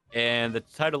 and the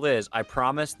title is "I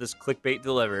Promise This Clickbait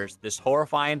Delivers." This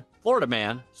horrifying Florida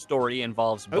man story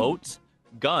involves boats,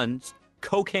 guns,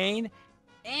 cocaine,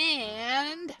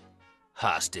 and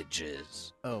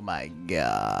hostages. Oh my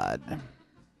God.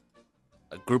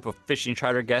 A group of fishing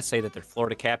charter guests say that their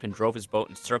Florida captain drove his boat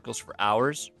in circles for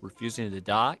hours, refusing to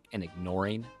dock and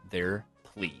ignoring their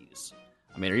pleas.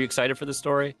 I mean, are you excited for this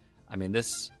story? I mean,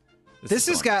 this This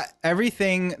has got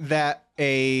everything that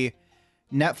a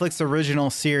Netflix original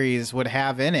series would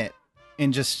have in it,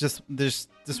 in just there's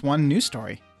this one news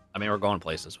story. I mean, we're going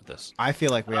places with this. I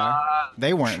feel like we are.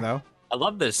 They weren't though. I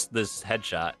love this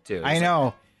headshot too. I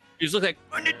know. He just looks like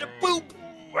I need to poop.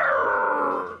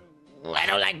 I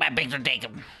don't like my picture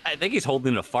taken. I think he's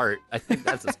holding a fart. I think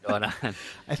that's what's going on.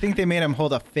 I think they made him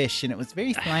hold a fish, and it was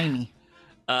very slimy.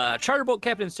 Charter boat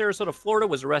captain in Sarasota, Florida,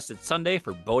 was arrested Sunday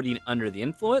for boating under the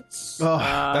influence. Oh,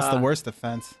 that's the worst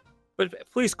offense. But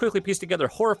police quickly pieced together a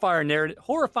horrifying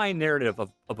narrative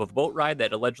of a boat ride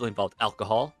that allegedly involved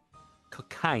alcohol,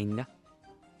 cocaine,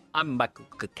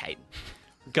 cocaine,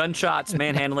 gunshots,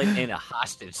 manhandling, and a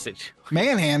hostage situation.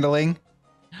 Manhandling.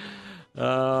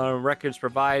 Records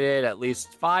provided at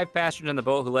least 5 passengers on the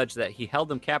boat who alleged that he held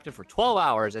them captive for 12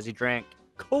 hours as he drank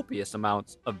copious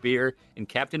amounts of beer in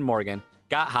Captain Morgan,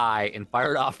 got high, and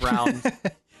fired off rounds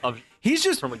He's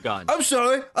just from a gun. I'm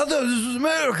sorry. I thought this was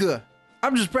America.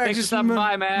 I'm just Thanks for practicing stopping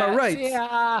by, man. my rights.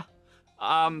 Yeah.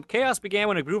 Chaos began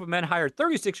when a group of men hired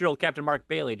 36-year-old Captain Mark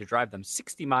Bailey to drive them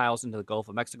 60 miles into the Gulf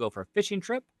of Mexico for a fishing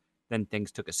trip. Then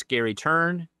things took a scary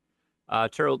turn.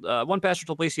 One passenger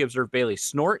told police he observed Bailey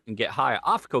snort and get high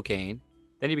off cocaine.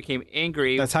 Then he became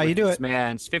angry. That's how you with do this it.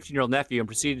 man's 15-year-old nephew and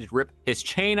proceeded to rip his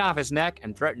chain off his neck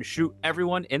and threatened to shoot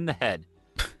everyone in the head.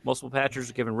 Multiple passengers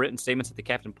were given written statements that the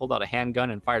captain pulled out a handgun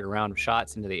and fired a round of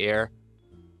shots into the air.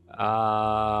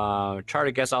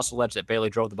 Charter guests also alleged that Bailey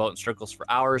drove the boat in circles for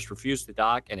hours, refused to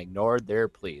dock, and ignored their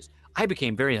pleas. I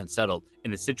became very unsettled,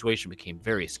 and the situation became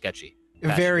very sketchy.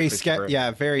 Very Christopher. sketchy.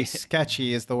 Yeah, very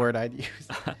sketchy is the word I'd use.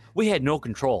 We had no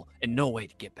control and no way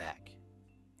to get back.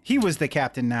 He was the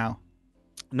captain now.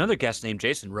 Another guest named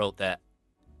Jason wrote that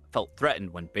felt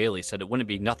threatened when Bailey said it wouldn't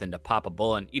be nothing to pop a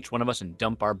bullet in each one of us and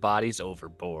dump our bodies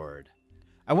overboard.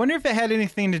 I wonder if it had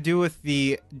anything to do with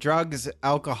the drugs,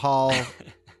 alcohol,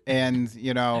 and,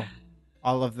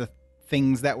 all of the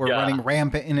things that were running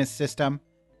rampant in his system.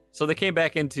 So they came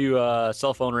back into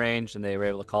cell phone range and they were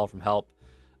able to call from help.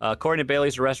 According to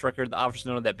Bailey's arrest record, the officer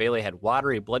noted that Bailey had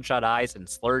watery, bloodshot eyes and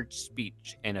slurred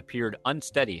speech and appeared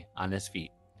unsteady on his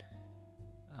feet.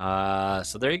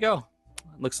 So there you go.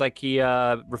 Looks like he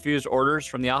refused orders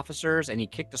from the officers and he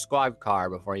kicked a squad car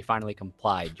before he finally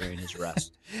complied during his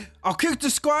arrest. I'll kick the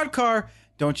squad car.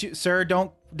 Don't you, sir?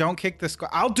 Don't kick the squad.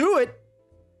 I'll do it.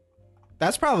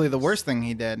 That's probably the worst thing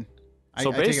he did.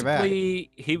 So I take it back.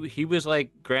 basically, he was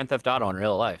like Grand Theft Auto in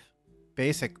real life.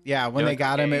 Yeah. When they Doing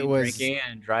got him, it cocaine, was drinking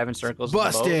and driving circles. in the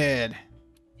boat. busted.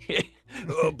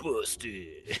 Oh,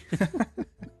 busted.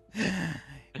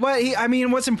 I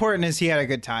mean, what's important is he had a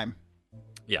good time.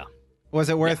 Yeah, Was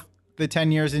it worth the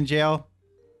 10 years in jail?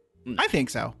 Mm. I think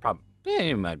so. probably. Yeah,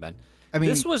 it might have been. I mean,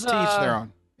 This was, to each their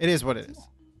own. It is what it is.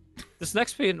 This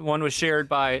next one was shared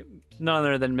by none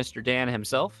other than Mr. Dan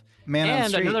himself. Man on the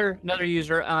And street. another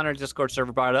user on our Discord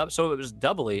server brought it up, so it was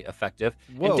doubly effective.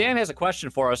 Whoa. And Dan has a question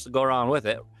for us to go around with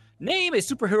it. Name a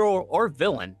superhero or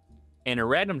villain and a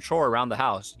random chore around the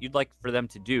house you'd like for them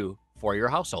to do for your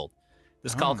household.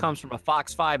 This call Oh. comes from a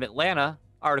Fox 5 Atlanta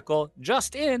article.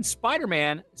 Just in,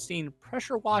 Spider-Man seen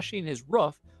pressure washing his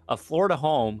roof of Florida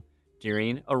home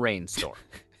during a rainstorm.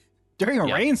 During a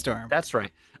Yeah. rainstorm. That's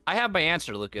right. I have my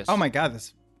answer, Lucas. Oh my God,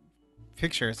 this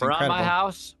picture is Around incredible. my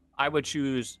house, I would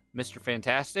choose Mr.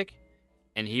 Fantastic,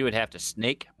 and he would have to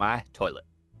snake my toilet.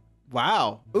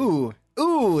 Wow. Ooh,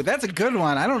 that's a good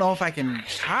one. I don't know if I can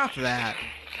top that.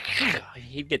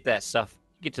 He'd get that stuff,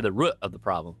 get to the root of the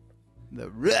problem. The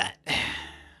rut.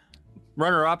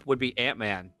 Runner up would be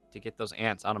Ant-Man to get those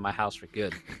ants out of my house for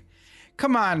good.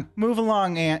 Come on, move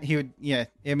along, Ant. He would. Yeah.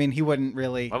 I mean, he wouldn't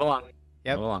really. Move along.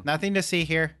 Yep. Move along. Nothing to see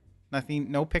here. Nothing.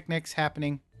 No picnics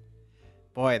happening.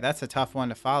 Boy, that's a tough one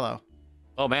to follow.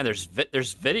 Oh man,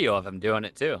 there's video of him doing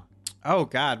it too. Oh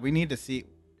God, we need to see.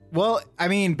 Well, I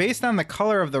mean, based on the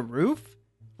color of the roof,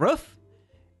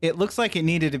 it looks like it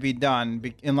needed to be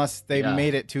done, unless they Yeah.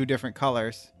 made it two different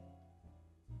colors.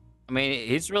 I mean,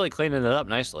 he's really cleaning it up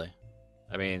nicely.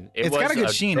 I mean, It's got a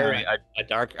good sheen on it. a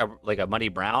dark, like a muddy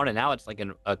brown, and now it's like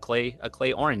a clay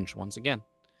orange once again.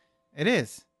 It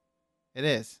is. It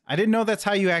is. I didn't know that's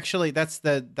how you actually. That's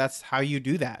how you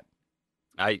do that.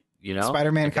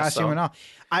 Spider-Man I guess costume so. and all.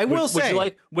 I will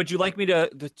say. would you like me to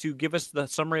give us the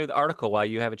summary of the article while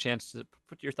you have a chance to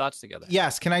put your thoughts together?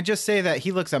 Yes. Can I just say that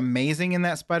he looks amazing in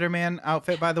that Spider-Man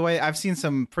outfit? By the way, I've seen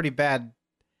some pretty bad,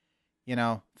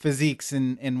 physiques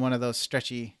in one of those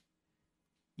stretchy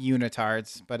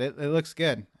unitards, but it looks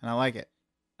good and I like it.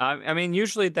 I mean,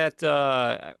 usually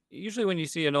when you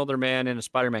see an older man in a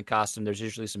Spider-Man costume, there's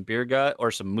usually some beer gut or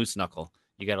some moose knuckle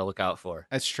you got to look out for.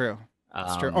 That's true.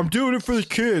 That's true. Um, I'm doing it for the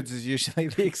kids is usually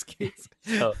the excuse.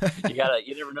 So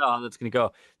you never know how that's going to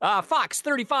go. Fox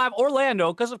 35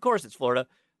 Orlando, because of course it's Florida.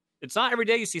 It's not every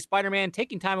day you see Spider-Man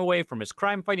taking time away from his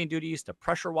crime-fighting duties to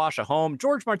pressure wash a home.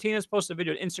 George Martinez posted a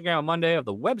video to Instagram on Monday of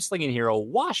the web-slinging hero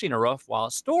washing a roof while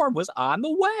a storm was on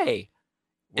the way.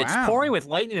 It's Wow. pouring with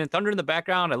lightning and thunder in the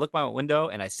background. I look by my window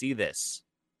and I see this.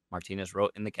 Martinez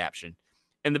wrote in the caption.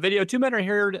 In the video, two men are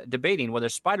heard debating whether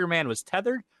Spider-Man was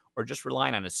tethered or just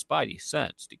relying on his Spidey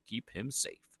sense to keep him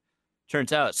safe.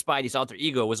 Turns out Spidey's alter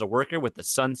ego was a worker with the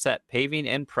Sunset Paving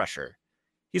and Pressure.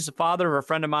 He's the father of a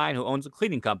friend of mine who owns a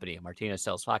cleaning company. Martinez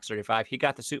tells Fox 35 he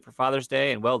got the suit for Father's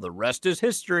Day, and well, the rest is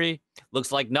history.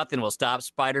 Looks like nothing will stop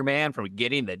Spider-Man from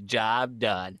getting the job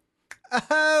done.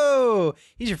 Oh,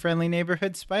 he's your friendly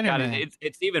neighborhood God, Spider-Man.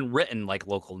 it's even written like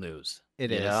local news.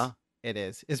 It you is. know? It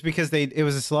is. It's because it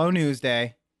was a slow news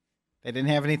day. They didn't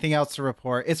have anything else to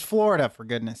report. It's Florida, for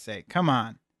goodness sake. Come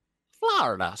on.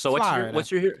 Florida. So Florida.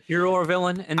 what's your hero or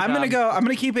villain? And I'm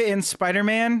gonna keep it in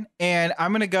Spider-Man, and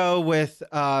I'm gonna go with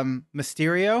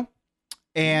Mysterio,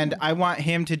 and I want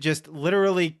him to just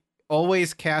literally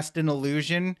always cast an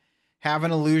illusion, have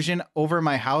an illusion over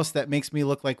my house that makes me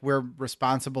look like we're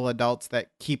responsible adults that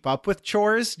keep up with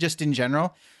chores, just in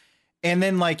general. And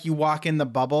then like you walk in the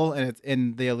bubble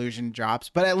and the illusion drops.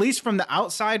 But at least from the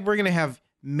outside, we're gonna have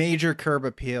major curb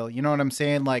appeal. You know what I'm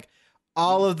saying? Like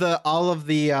all of the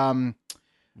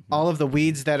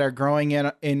weeds that are growing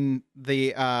in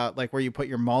the like where you put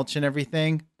your mulch and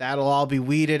everything, that'll all be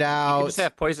weeded You out. can just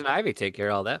have Poison Ivy take care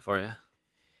of all that for you.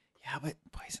 Yeah, but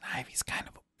Poison Ivy's kind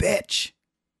of a bitch.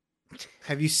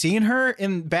 Have you seen her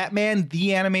in Batman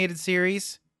the Animated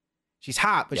Series? She's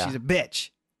hot, but Yeah. she's a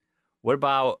bitch. What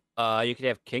about you could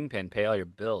have Kingpin pay all your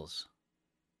bills?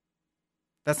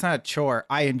 That's not a chore.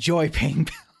 I enjoy paying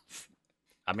bills.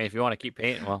 I mean, if you want to keep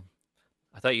paying, well,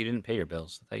 I thought you didn't pay your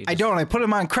bills. I don't. I put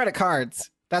them on credit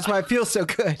cards. That's why I feel so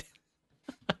good.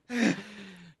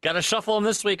 Got to shuffle them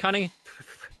this week, honey.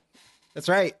 That's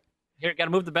right. Here, got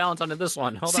to move the balance onto this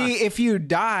one. Hold See, on. if you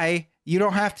die, you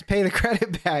don't have to pay the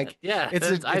credit back. Yeah, it's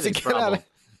that's a Isaac's get out problem.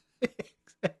 of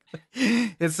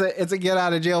it's a get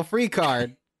out of jail free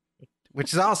card,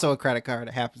 which is also a credit card.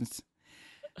 It happens.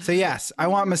 So yes, I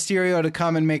want Mysterio to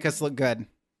come and make us look good.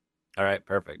 All right,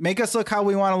 perfect. Make us look how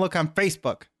we want to look on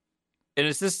Facebook. And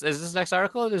is this next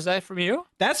article? Is that from you?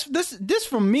 That's this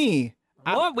from me.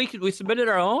 What we submitted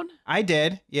our own? I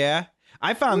did, yeah.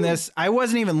 I found this. I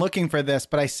wasn't even looking for this,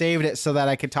 but I saved it so that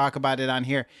I could talk about it on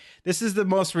here. This is the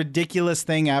most ridiculous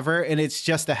thing ever, and it's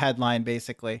just a headline,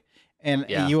 basically. And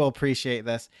Yeah. you will appreciate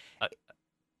this. Uh,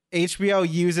 HBO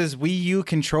uses Wii U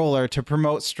controller to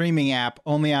promote streaming app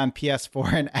only on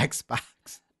PS4 and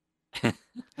Xbox.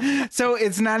 So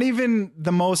it's not even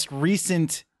the most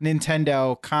recent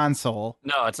Nintendo console.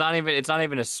 No, it's not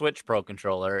even a Switch Pro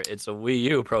controller. It's a Wii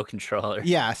U Pro controller.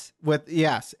 Yes,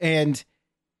 and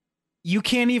you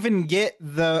can't even get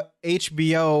the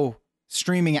HBO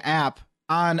streaming app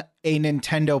on a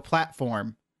Nintendo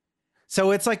platform.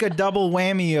 So it's like a double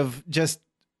whammy of just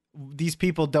these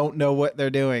people don't know what they're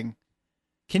doing.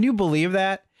 Can you believe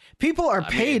that? People are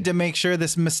paid to make sure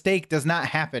this mistake does not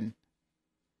happen.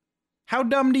 How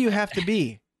dumb do you have to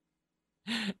be?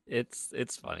 It's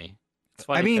funny. It's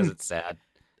funny because it's sad.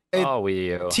 Wii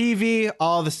U. TV,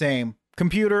 all the same.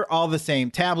 Computer, all the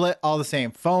same. Tablet, all the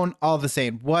same. Phone, all the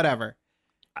same. Whatever.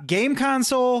 Game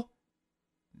console,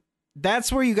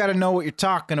 that's where you got to know what you're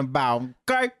talking about.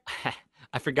 Okay?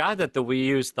 I forgot that the Wii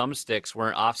U's thumbsticks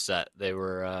weren't offset. They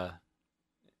were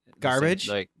garbage.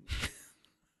 Like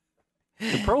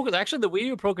the Wii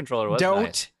U Pro controller was Don't.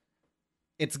 nice.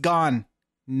 It's gone.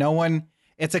 No one.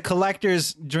 It's a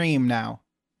collector's dream now,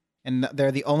 and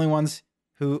they're the only ones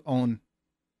who own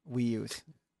Wii U's.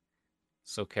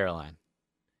 So Caroline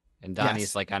and Donnie's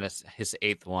Yes. like on his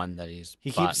eighth one that He bought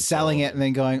keeps and selling sold. it and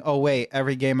then going, "Oh wait,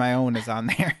 every game I own is on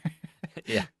there."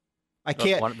 Yeah, I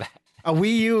can't. Want it back. A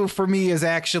Wii U for me is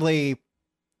actually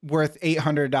worth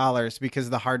 $800 because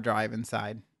of the hard drive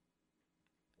inside.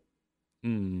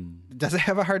 Does it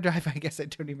have a hard drive? I guess I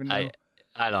don't even know.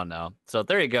 I don't know. So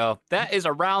there you go. That is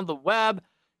around the web.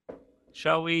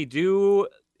 Shall we do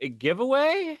a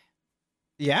giveaway?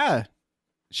 Yeah,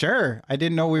 sure. I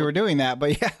didn't know we were doing that,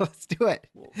 but yeah, let's do it.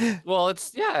 Well,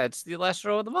 it's the last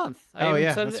show of the month. Oh,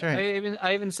 yeah, said that's it, right.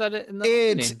 I even said it in the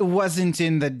It opening. wasn't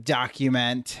in the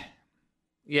document.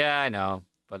 Yeah, I know,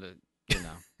 but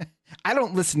I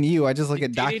don't listen to you. I just look at you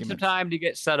need some documents. time to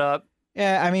get set up.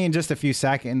 Yeah, I mean, just a few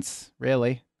seconds,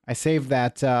 really. I saved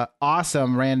that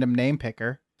awesome random name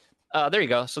picker. There you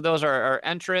go. So those are our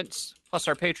entrants plus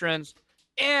our patrons.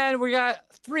 And we got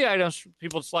 3 items for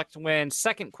people to select to win.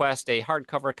 Second Quest, a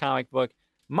hardcover comic book.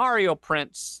 Mario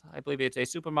Prints, I believe it's a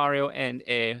Super Mario and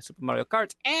a Super Mario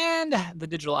Kart. And the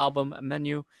digital album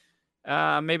menu.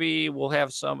 Maybe we'll have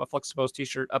a Flexibles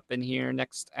t-shirt up in here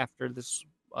next after this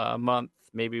month.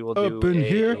 Maybe we'll do Up in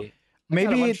here?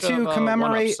 Maybe to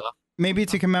commemorate. stuff. Maybe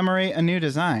to commemorate a new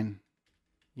design.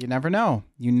 You never know.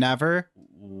 You never.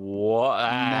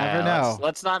 What? Never know.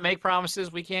 Let's not make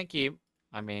promises we can't keep.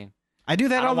 I mean, I do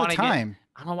that I don't all the wanna time.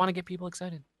 I don't want to get people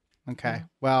excited. Okay.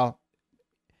 Well,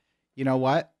 you know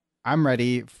what? I'm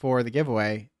ready for the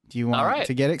giveaway. Do you want right.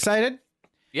 to get excited?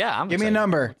 Yeah, I'm Give me a excited.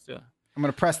 number. Let's do it. I'm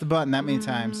going to press the button that many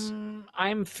times.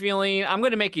 I'm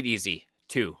going to make it easy,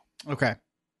 2. Okay.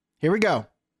 Here we go.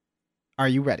 Are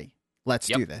you ready? Let's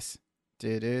Yep. do this.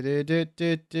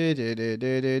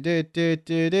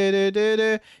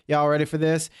 Y'all ready for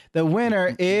this? The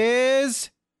winner is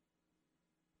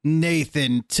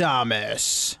Nathan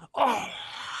Thomas. Oh.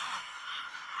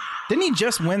 Didn't he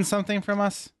just win something from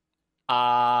us?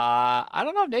 I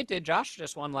don't know if Nate did. Josh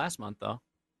just won last month, though.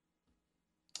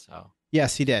 So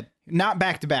Yes, he did. Not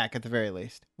back to back at the very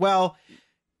least. Well,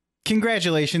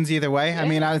 congratulations either way. I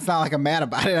mean, it's not like I'm mad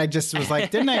about it. I just was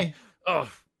like, didn't I? Oh,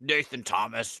 Nathan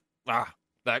Thomas.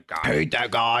 That guy. Hate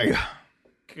that guy.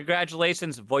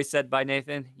 Congratulations, voice said by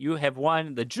Nathan. You have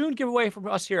won the June giveaway from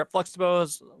us here at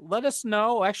Flexibles. Let us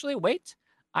know. Actually, wait.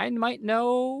 I might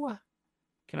know.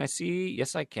 Can I see?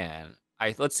 Yes, I can.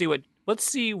 Let's see what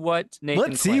Nathan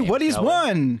Let's see claims, what he's shall we?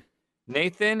 won.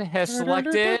 Nathan has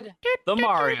selected the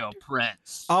Mario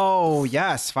Prints. Oh,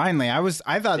 yes, finally. I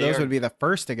thought They those are- would be the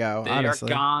first to go, They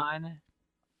honestly. are gone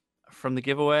from the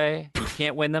giveaway. You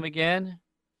can't win them again.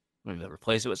 We're going to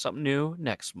replace it with something new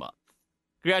next month.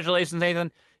 Congratulations, Nathan.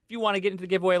 If you want to get into the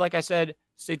giveaway, like I said,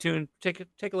 stay tuned. Take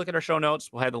a look at our show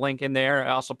notes. We'll have the link in there.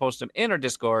 I also post them in our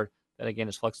Discord. That, again,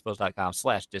 is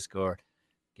flexibles.com/Discord.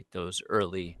 Get those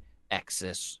early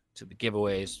access to the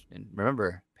giveaways. And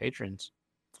remember, patrons,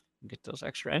 get those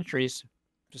extra entries.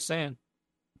 Just saying.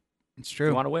 It's If true.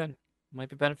 you want to win, it might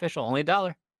be beneficial. Only $1.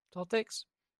 That's all it takes.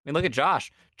 I mean, look at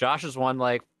Josh. Josh has won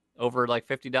over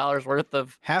 $50 worth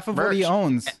of Half of what he merch.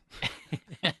 owns.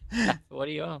 what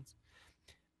he owns.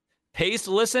 Pays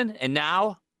to listen, and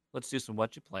now let's do some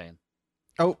what you playing.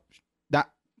 Oh,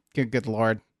 that good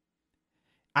Lord.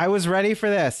 I was ready for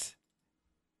this.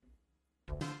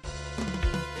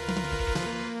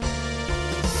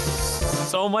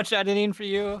 So much editing for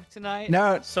you tonight.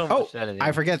 No. So Oh, much editing.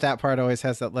 I forget that part always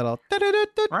has that little.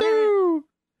 "Da-da-da-da-doo."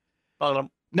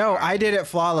 No, I did it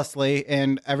flawlessly,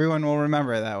 and everyone will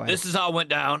remember it that way. This is how it went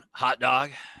down. Hot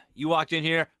dog. You walked in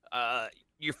here.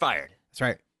 You're fired. That's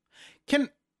right. Can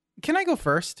I go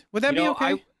first? Would that be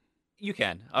okay? You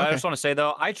can. I Okay. just want to say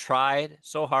though, I tried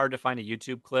so hard to find a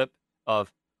YouTube clip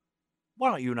of why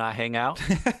don't you and I hang out?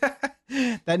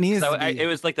 That needs So to be. it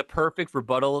was like the perfect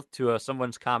rebuttal to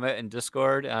someone's comment in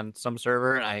Discord on some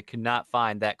server, and I could not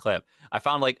find that clip. I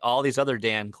found like all these other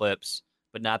Dan clips,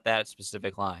 but not that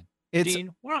specific line. It's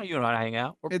Dean, why don't you and I hang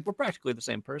out? We're practically the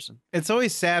same person. it's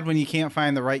always sad when you can't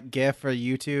find the right GIF or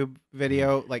YouTube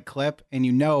video like clip, and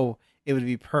you know it would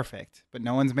be perfect, but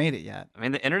no one's made it yet. I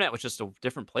mean, the internet was just a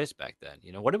different place back then.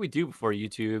 You know, what did we do before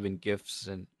YouTube and GIFs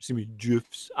and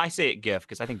GIFs? I say it GIF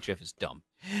because I think GIF is dumb.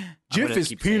 I'm GIF gonna is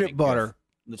keep saying it peanut butter. GIF.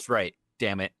 That's right.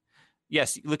 Damn it.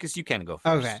 Yes, Lucas, you can go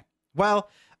first. Okay. Well,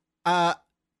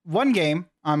 one game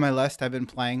on my list I've been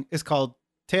playing is called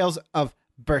Tales of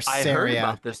Berseria. I heard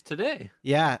about this today.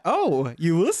 Yeah. Oh,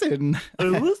 you listen. I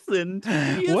listened to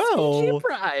PSVG Well,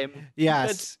 Prime.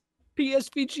 Yes.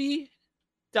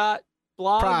 PSVG.blog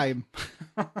Prime.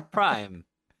 Prime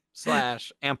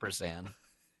 / ampersand.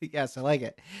 Yes, I like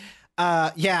it.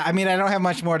 Yeah, I mean, I don't have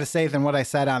much more to say than what I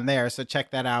said on there, so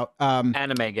check that out.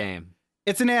 Anime game.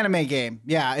 It's an anime game.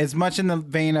 Yeah, it's much in the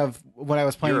vein of what I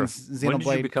was playing in When Xenoblade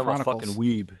did you become Chronicles. a fucking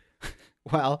weeb?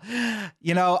 Well,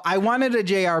 you know, I wanted a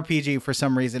JRPG for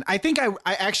some reason. I think I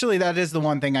actually, that is the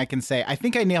one thing I can say. I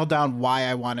think I nailed down why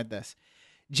I wanted this.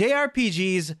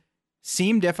 JRPGs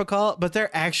seem difficult, but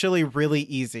they're actually really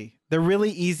easy. They're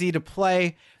really easy to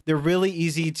play. They're really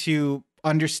easy to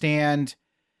understand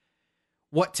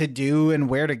what to do and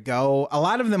where to go. A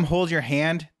lot of them hold your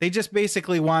hand. They just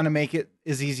basically want to make it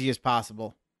as easy as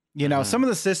possible. You know, some of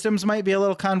the systems might be a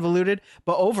little convoluted,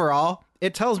 but overall,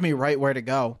 it tells me right where to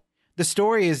go. The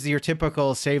story is your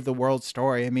typical save the world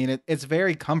story. I mean, it's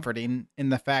very comforting in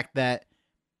the fact that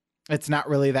it's not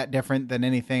really that different than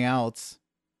anything else.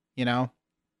 You know,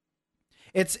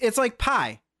 it's like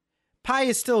pie. Pie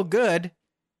is still good.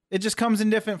 It just comes in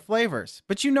different flavors,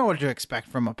 but you know what to expect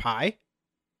from a pie.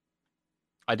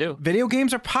 I do. Video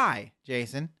games are pie,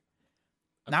 Jason.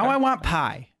 Now Okay. I want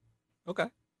pie. Okay.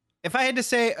 If I had to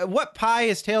say what pie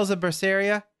is Tales of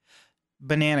Berseria,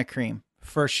 banana cream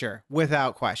for sure,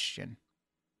 without question.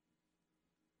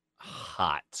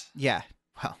 Hot. Yeah.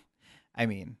 Well, I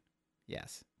mean,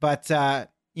 yes, but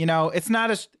you know, it's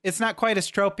not quite as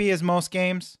tropey as most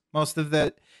games, most of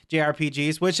the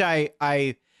JRPGs, which I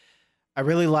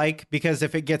really like, because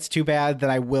if it gets too bad, then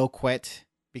I will quit,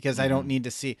 because I don't need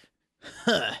to see,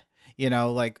 you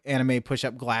know, like anime push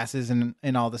up glasses and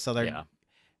all this other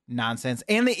nonsense.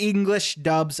 And the English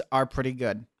dubs are pretty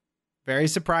good. Very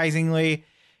surprisingly,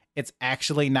 it's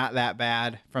actually not that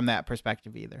bad from that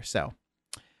perspective either. So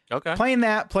Okay. playing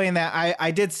that.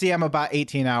 I did see I'm about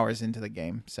 18 hours into the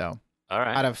game. So All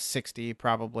right. out of 60,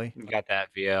 probably. You got that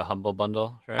via Humble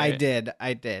Bundle, right?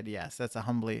 I did. Yes. That's a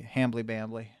hambly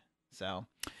bambly. So,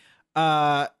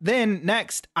 then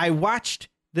next I watched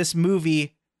this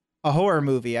movie, a horror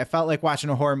movie. I felt like watching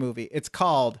a horror movie. It's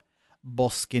called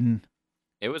Buskin.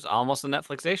 It was almost a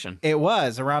Netflixation. It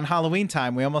was around Halloween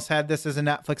time. We almost had this as a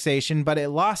Netflixation, but it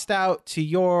lost out to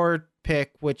your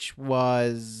pick, which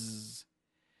was,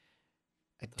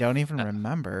 I don't even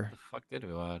remember. The fuck did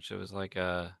we watch? It was like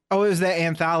a. Oh, it was that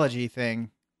anthology thing.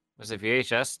 Was it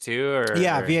VHS too, or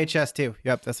Yeah, VHS too.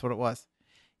 Yep, that's what it was.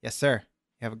 Yes, sir.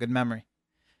 You have a good memory,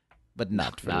 but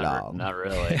not for long. Not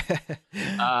really.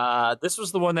 This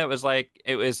was the one that was like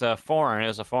it was a foreign. It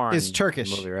was a foreign. It's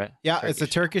Turkish movie, right? Yeah, it's a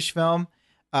Turkish film,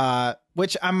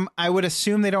 which I would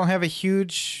assume they don't have a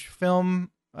huge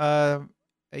film,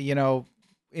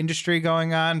 industry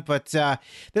going on, but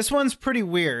this one's pretty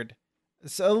weird.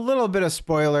 It's a little bit of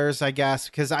spoilers, I guess,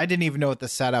 because I didn't even know what the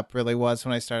setup really was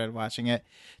when I started watching it.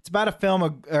 It's about a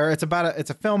film, it's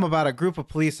a film about a group of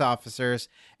police officers,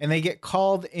 and they get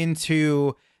called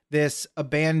into this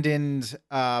abandoned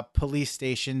police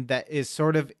station that is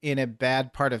sort of in a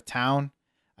bad part of town,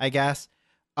 I guess.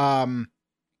 And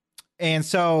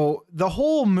so the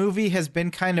whole movie has been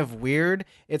kind of weird.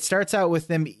 It starts out with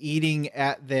them eating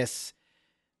at this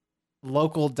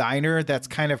local diner that's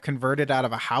kind of converted out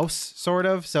of a house, sort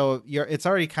of. So it's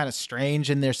already kind of strange,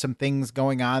 and there's some things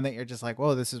going on that you're just like,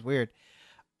 whoa, this is weird.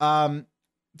 So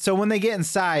when they get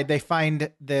inside, they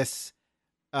find this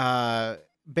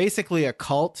basically a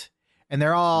cult, and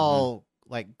they're all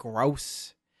like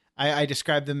gross. I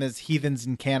describe them as heathens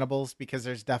and cannibals because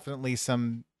there's definitely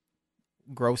some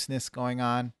grossness going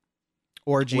on.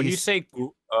 orgies. When you say,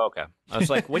 oh, okay, I was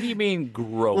like, what do you mean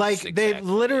gross? Like they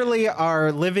exactly? literally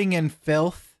are living in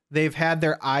filth. They've had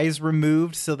their eyes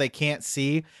removed so they can't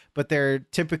see, but they're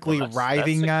typically Well, that's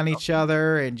writhing on enough. each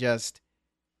other and just,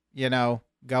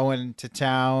 going to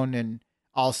town, and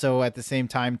also at the same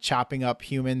time chopping up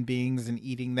human beings and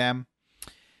eating them.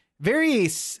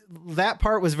 That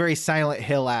part was very Silent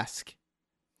Hill-esque.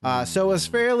 So it was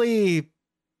fairly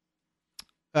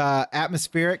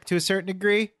atmospheric to a certain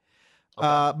degree.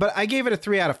 But I gave it a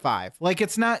 3 out of 5. Like,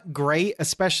 it's not great,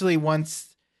 especially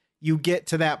once you get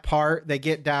to that part. They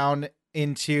get down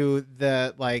into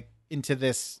into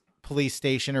this police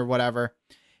station or whatever,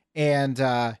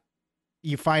 and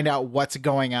you find out what's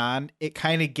going on. It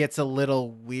kind of gets a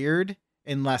little weird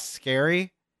and less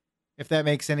scary, if that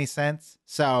makes any sense.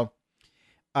 So,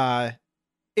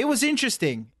 it was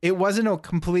interesting. It wasn't a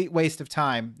complete waste of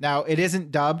time. Now, it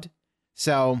isn't dubbed,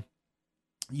 so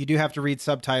you do have to read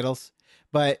subtitles,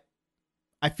 but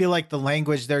I feel like the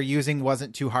language they're using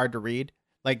wasn't too hard to read.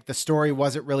 Like, the story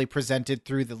wasn't really presented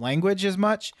through the language as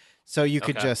much, so you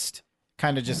could just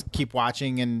kind of just keep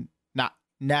watching and not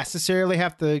necessarily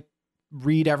have to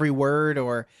read every word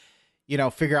or,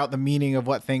 figure out the meaning of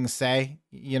what things say.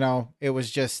 It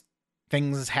was just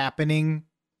things happening.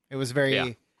 It was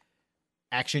very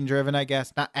action driven, I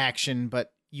guess. Not action,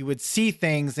 but you would see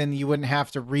things and you wouldn't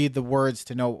have to read the words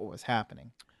to know what was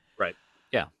happening. Right.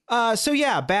 Yeah. So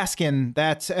yeah, Baskin.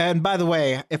 And by the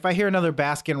way, if I hear another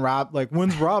Baskin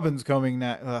when's Robbins coming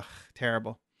next? Ugh,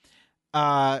 terrible.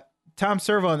 Tom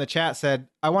Servo in the chat said,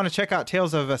 I want to check out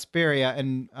Tales of Vesperia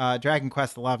and Dragon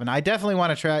Quest 11. I definitely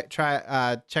want to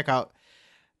check out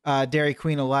Dairy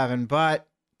Queen 11, but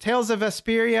Tales of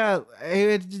Vesperia,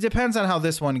 it depends on how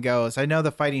this one goes. I know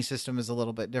the fighting system is a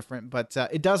little bit different, but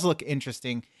it does look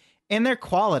interesting. And their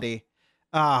quality.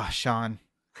 Sean.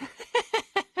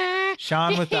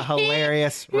 Sean with the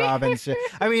hilarious Robin shit.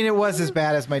 I mean, it was as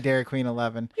bad as my Dairy Queen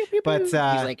 11. But he's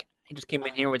like, I just came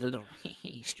in here with a little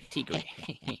secret.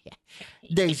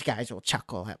 These guys will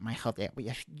chuckle at my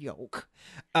hilarious joke.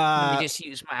 Let me just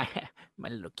use my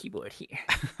little keyboard here.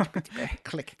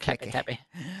 Click, Tap click. it, tap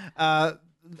it.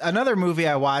 Another movie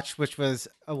I watched, which was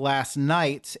last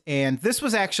night, and this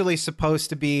was actually supposed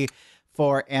to be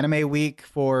for Anime Week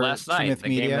for Last night, Smith the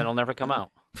Media. game that'll never come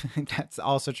out. That's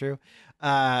also true.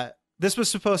 This was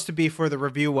supposed to be for the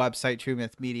review website, True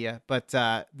Myth Media, but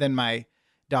then my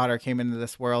daughter came into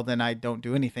this world and I don't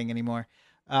do anything anymore.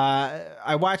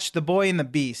 I watched The Boy and the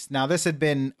Beast. Now, this had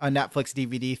been a Netflix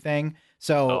DVD thing,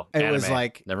 so it anime. was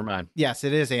like... Never mind. Yes,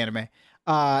 it is anime.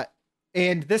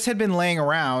 And this had been laying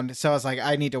around, so I was like,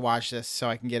 I need to watch this so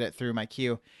I can get it through my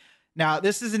queue. Now,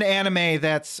 this is an anime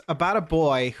that's about a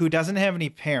boy who doesn't have any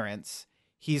parents.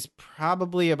 He's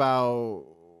probably about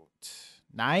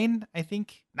 9, I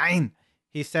think. 9,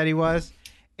 he said he was.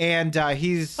 And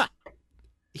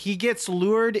he gets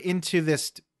lured into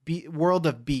this world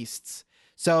of beasts.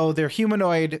 So they're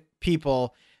humanoid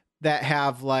people that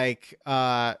have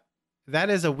that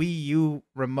is a Wii U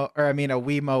remote, or I mean a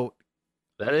Wiimote.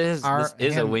 This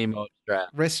is a Wiimote strap.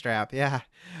 Wrist strap, yeah.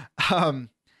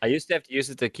 I used to have to use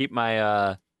it to keep my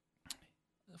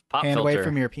pop hand filter away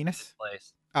from your penis.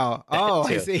 place. Oh,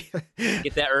 I too. see.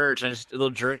 Get that urge and just a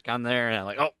little jerk on there, and I'm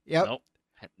like, oh, Yep. nope,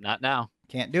 not now.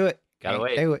 Can't do it. Gotta Can't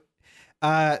wait. do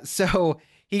it. So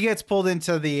he gets pulled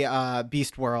into the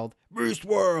Beast World.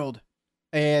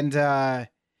 And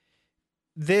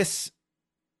this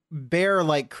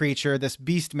bear-like creature, this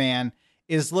beast man,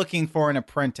 is looking for an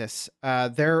apprentice.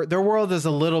 Their world is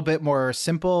a little bit more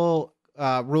simple,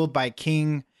 ruled by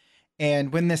king.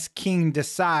 And when this king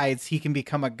decides, he can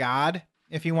become a god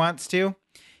if he wants to.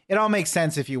 It all makes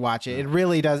sense if you watch it. It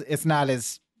really does. It's not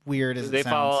as weird as Do they it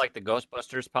sounds. follow like the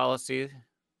Ghostbusters policy?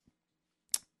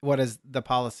 What is the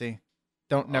policy?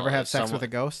 Don't never have if sex with a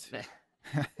ghost?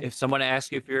 If someone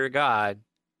asks you if you're a god,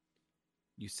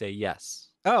 you say yes,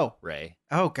 Oh, Ray.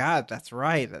 oh God, that's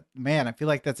right. Man, I feel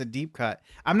like that's a deep cut.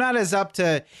 I'm not as up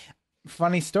to...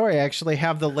 Funny story, I actually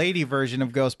have the lady version of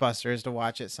Ghostbusters to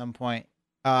watch at some point.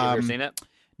 You ever seen it?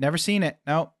 Never seen it.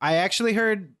 No, I actually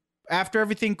heard after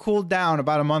everything cooled down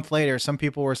about a month later, some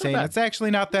people were saying bad. it's actually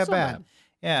not that It's not bad. bad.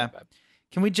 Yeah. Not bad.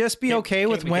 Can we just be okay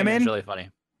with women? It's really funny.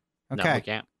 No, Okay. we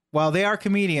can't. Well, they are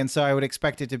comedians, so I would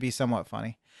expect it to be somewhat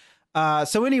funny.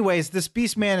 So anyways, this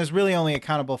beast man is really only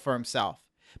accountable for himself,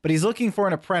 but he's looking for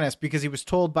an apprentice because he was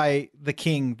told by the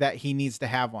king that he needs to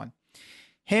have one.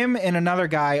 Him and another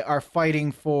guy are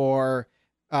fighting for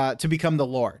to become the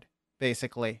Lord,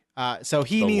 basically. So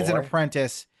he needs an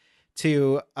apprentice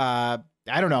to, I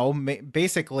don't know,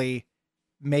 basically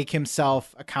make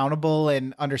himself accountable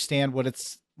and understand what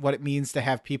it means to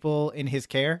have people in his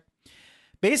care.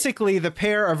 basically the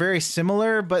pair are very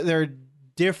similar, but they're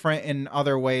different in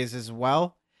other ways as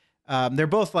well. They're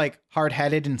both like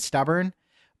hard-headed and stubborn,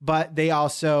 but they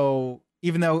also,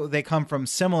 even though they come from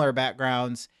similar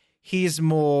backgrounds, he's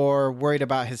more worried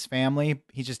about his family.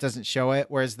 He just doesn't show it.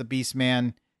 Whereas the Beast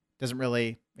Man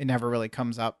it never really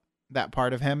comes up, that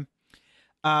part of him.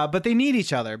 But they need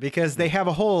each other because they have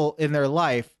a hole in their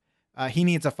life. He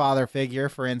needs a father figure,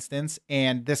 for instance,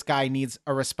 and this guy needs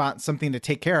something to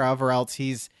take care of, or else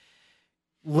he's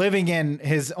living in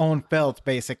his own filth.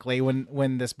 Basically,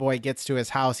 when this boy gets to his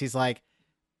house, he's like,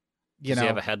 Does he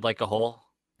have a head like a hole?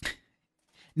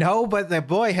 No, but the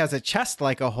boy has a chest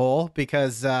like a hole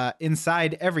because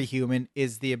inside every human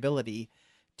is the ability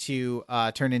to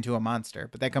turn into a monster.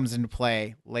 But that comes into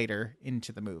play later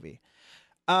into the movie.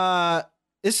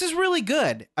 This is really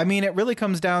good. I mean, it really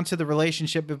comes down to the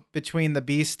relationship between the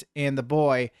Beast and the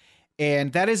boy,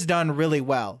 and that is done really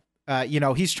well.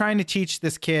 He's trying to teach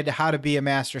this kid how to be a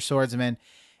master swordsman,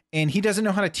 and he doesn't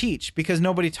know how to teach because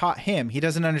nobody taught him. He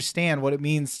doesn't understand what it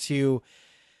means to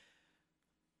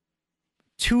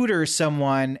tutor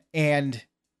someone, and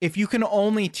if you can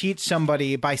only teach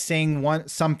somebody by saying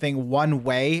something one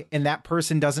way and that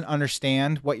person doesn't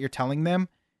understand what you're telling them,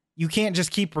 you can't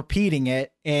just keep repeating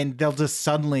it and they'll just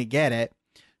suddenly get it.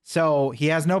 So he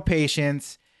has no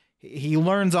patience. He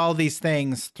learns all these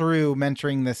things through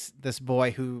mentoring this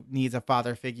boy who needs a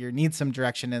father figure, needs some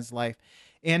direction in his life.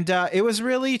 And it was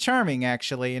really charming,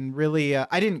 actually. And really,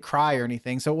 I didn't cry or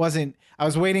anything. So it wasn't, I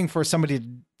was waiting for somebody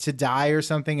to die or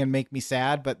something and make me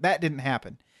sad, but that didn't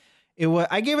happen.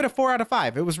 I gave it a 4 out of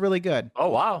 5. It was really good. Oh,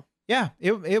 wow. Yeah,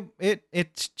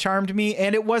 it charmed me,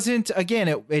 and it wasn't, again,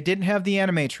 it didn't have the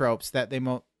anime tropes that they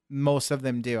most of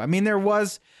them do. I mean, there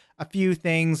was a few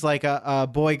things like a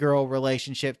boy-girl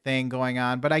relationship thing going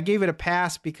on, but I gave it a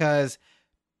pass because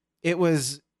it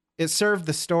served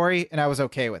the story, and I was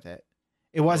okay with it.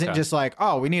 It wasn't just like,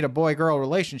 oh, we need a boy-girl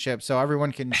relationship so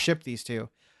everyone can ship these two.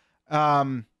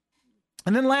 And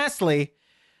then lastly,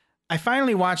 I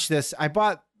finally watched this. I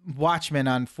bought Watchmen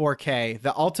on 4K,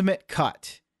 the ultimate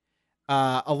cut.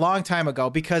 A long time ago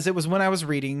because it was when I was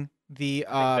reading the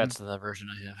that's the version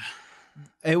I have.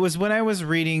 It was when I was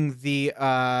reading the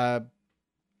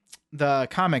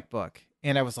comic book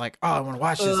and I was like, oh, I want to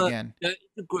watch this again.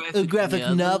 A graphic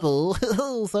novel.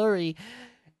 Oh, sorry.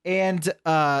 And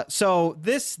so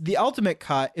the ultimate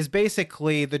cut is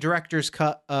basically the director's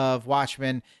cut of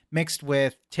Watchmen mixed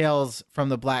with Tales from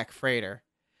the Black Freighter.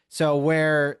 So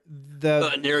where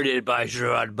narrated by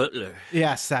Gerard Butler.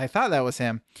 Yes, I thought that was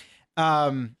him.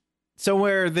 So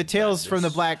where the Tales from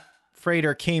the Black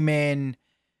Freighter came in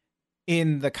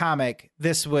the comic,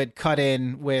 this would cut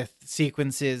in with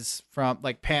sequences from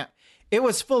like it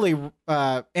was fully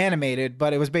animated,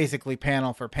 but it was basically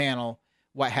panel for panel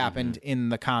what happened in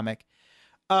the comic.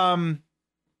 I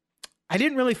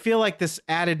didn't really feel like this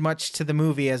added much to the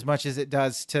movie as much as it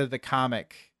does to the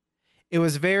comic. It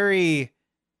was very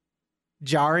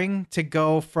jarring to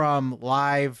go from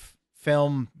live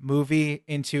film movie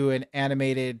into an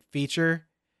animated feature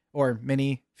or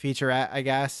mini featurette, I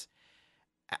guess.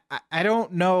 I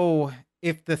don't know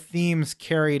if the themes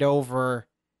carried over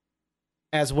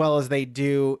as well as they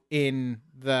do in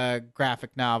the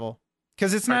graphic novel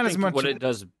because it's not as much. What it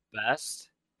does best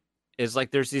is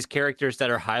like there's these characters that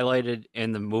are highlighted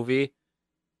in the movie,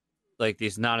 like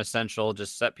these non-essential,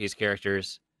 just set piece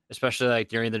characters, especially like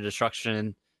during the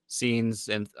destruction scenes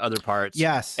and other parts.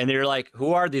 Yes. And they're like,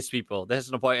 who are these people?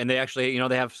 There's no point. And they actually,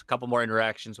 they have a couple more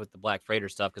interactions with the Black Freighter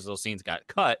stuff because those scenes got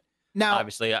cut. Now,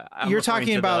 obviously, you're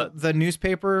talking about the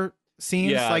newspaper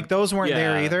scenes? Yeah, like those weren't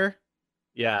there either?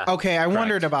 Yeah. Okay, I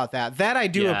wondered about that. That I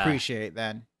do appreciate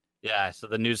then. Yeah, so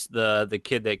the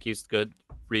kid that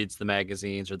reads the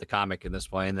magazines or the comic in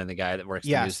this way, and then the guy that works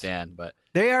the newsstand. But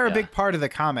they are a big part of the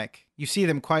comic. You see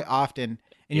them quite often.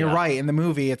 And you're right, in the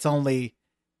movie, it's only...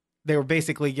 They were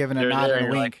basically given a nod and a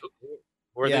wink. Like,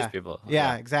 who are these people?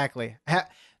 Yeah, exactly.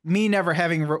 Me never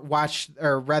having watched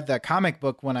or read the comic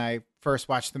book when I first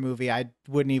watched the movie, I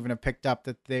wouldn't even have picked up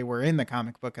that they were in the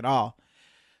comic book at all.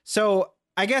 So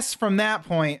I guess from that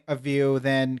point of view,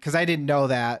 then, because I didn't know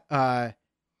that,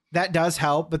 that does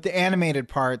help. But the animated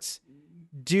parts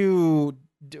to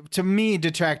me,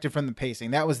 detracted from the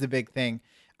pacing. That was the big thing.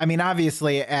 I mean,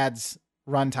 obviously, it adds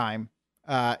runtime.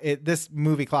 This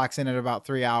movie clocks in at about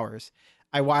 3 hours.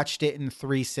 I watched it in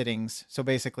 3 sittings, so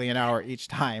basically an hour each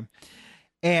time.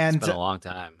 And it's been a long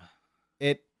time.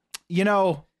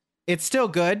 It's still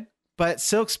good, but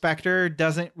Silk Spectre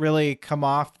doesn't really come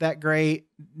off that great,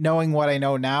 knowing what I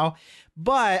know now.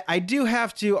 But I do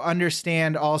have to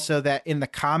understand also that in the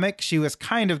comic, she was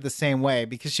kind of the same way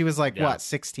because she was like,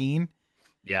 16?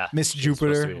 Yeah, Miss she's supposed to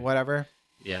Jupiter, be- whatever.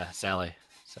 Yeah, Sally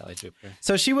Jupiter.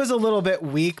 So she was a little bit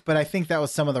weak, but I think that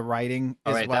was some of the writing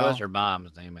Oh, as right, well. that was her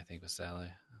mom's name. I think was Sally.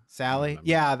 Sally.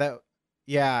 remember.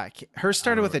 Yeah. Her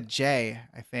started with a remember. J,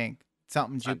 I think.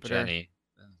 Something It's not Jupiter. Jenny.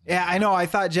 Yeah, I know. I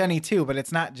thought Jenny too, but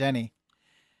it's not Jenny.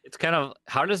 It's kind of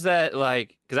how does that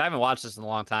like? Because I haven't watched this in a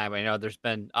long time. I know there's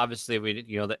been obviously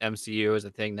the MCU is a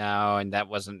thing now, and that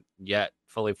wasn't yet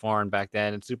fully formed back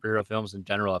then. And superhero films in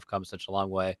general have come such a long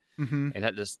way. Mm-hmm. And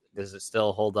that just does it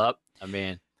still hold up? I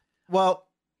mean, Well,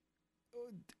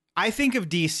 I think of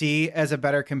DC as a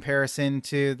better comparison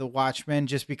to The Watchmen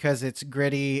just because it's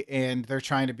gritty and they're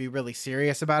trying to be really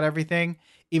serious about everything,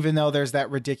 even though there's that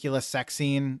ridiculous sex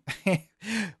scene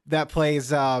that plays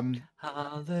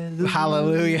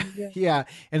Hallelujah. Yeah.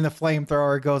 And the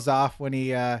flamethrower goes off when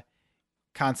he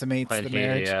consummates the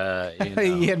marriage.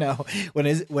 You know, when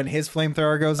his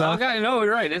flamethrower goes off. Okay, no,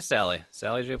 you're right. It's Sally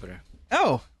Jupiter.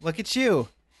 Oh, look at you.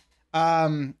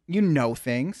 You know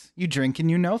things. You drink and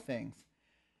you know things.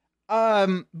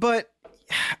 But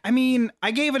I mean,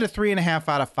 I gave it a 3.5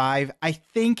 out of 5. I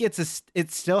think it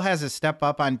still has a step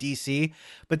up on DC,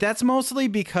 but that's mostly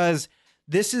because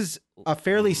this is a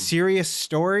fairly serious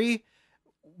story.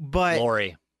 But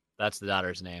Lori, that's the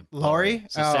daughter's name. Lori?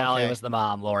 So Oh, Sally okay. was the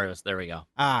mom. Lori was. There we go.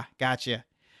 Gotcha.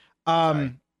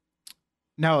 Sorry.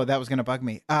 No, that was gonna bug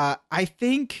me. I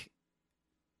think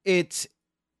it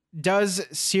does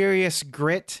serious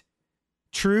grit,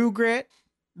 true grit,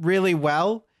 really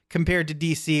well compared to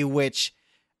DC, which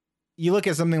you look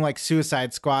at something like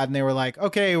Suicide Squad and they were like,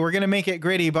 okay, we're going to make it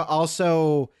gritty, but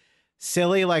also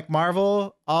silly like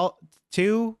Marvel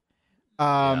too.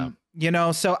 You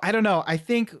know, so I don't know. I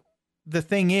think the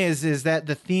thing is that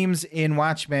the themes in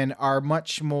Watchmen are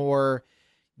much more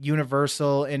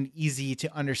universal and easy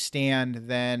to understand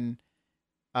than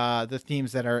the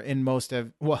themes that are in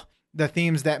the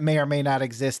themes that may or may not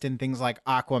exist in things like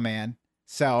Aquaman.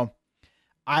 So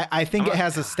I think it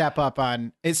has a step up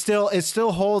on it.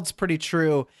 Still holds pretty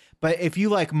true, but if you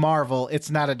like Marvel, it's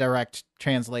not a direct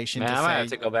translation. Man, to I might say, have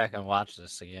to go back and watch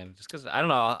this again, just because I don't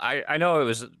know. I know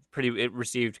it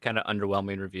received kind of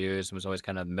underwhelming reviews and was always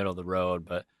kind of middle of the road,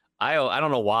 but I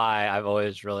don't know why I've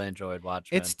always really enjoyed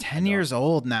watching. it's 10 years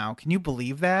old now. Can you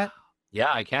believe that?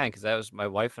 Yeah, I can because that was my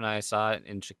wife and I saw it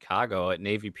in Chicago at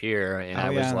Navy Pier, and I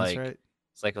was that's like, right.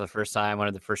 it's like the first time, one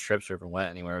of the first trips we ever went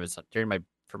anywhere. It was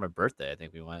for my birthday. I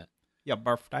think we went. Your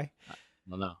birthday. I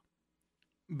don't know.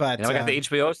 But And we got the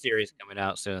HBO series coming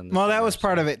out soon. well, that was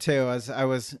part of it too. As I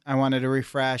wanted to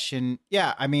refresh, and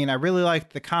yeah, I mean, I really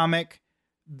liked the comic.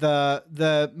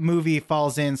 The movie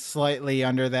falls in slightly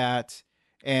under that.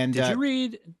 And Did you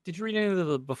read any of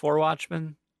the Before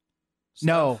Watchmen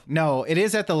stuff? No, it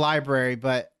is at the library,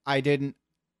 but I didn't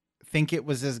think it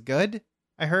was as good.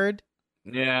 I heard,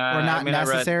 Yeah, or not I mean,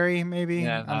 necessary, maybe.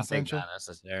 Yeah, I think Unessential. not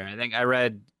necessary. I think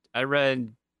I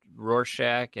read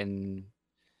Rorschach and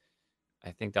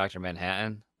I think Dr.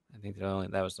 Manhattan. I think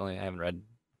that was the only I haven't read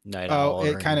Night Owl. Oh,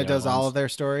 it kind of does all of their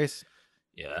stories.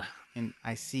 Yeah. And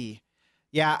I see.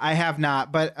 Yeah, I have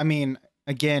not, but I mean,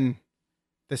 again,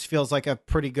 this feels like a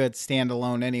pretty good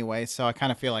standalone anyway, so I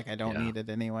kind of feel like I don't need it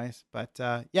anyways. But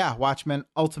yeah, Watchmen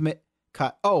Ultimate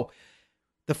Cut. Oh,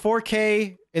 the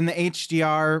 4K in the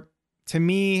HDR, to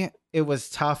me, it was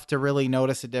tough to really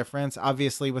notice a difference.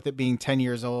 Obviously, with it being 10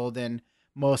 years old and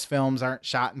most films aren't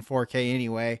shot in 4K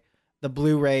anyway, the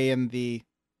Blu-ray and the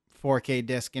 4K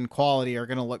disc in quality are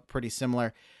going to look pretty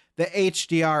similar. The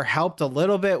HDR helped a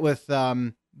little bit with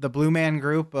the Blue Man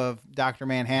Group of Dr.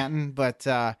 Manhattan, but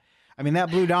I mean,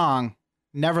 that blue dong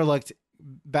never looked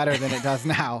better than it does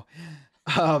now.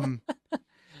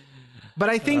 But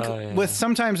I think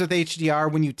sometimes with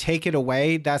HDR, when you take it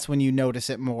away, that's when you notice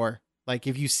it more. Like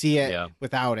if you see it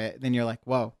without it, then you're like,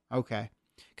 whoa, okay.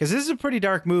 Because this is a pretty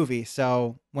dark movie.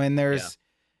 So when there's,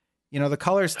 the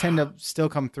colors tend to still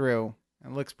come through.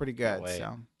 It looks pretty good.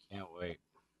 Can't wait.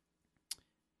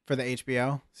 For the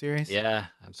HBO series? Yeah,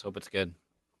 I just hope it's good.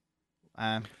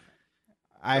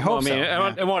 I hope so.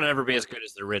 It won't ever be as good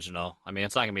as the original. I mean,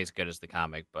 it's not going to be as good as the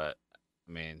comic, but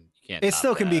I mean, you can't. It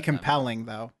still can be that. compelling,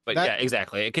 though. But yeah,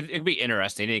 exactly. It could be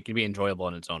interesting. It can be enjoyable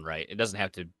in its own right. It doesn't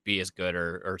have to be as good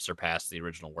or surpass the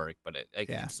original work, but it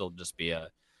can still just be a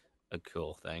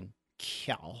cool thing.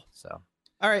 Cool. So,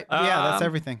 all right. Yeah, that's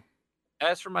everything.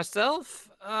 As for myself,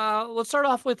 let's start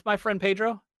off with my friend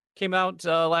Pedro. Came out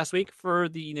last week for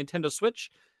the Nintendo Switch,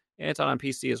 and it's on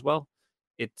PC as well.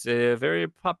 It's very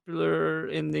popular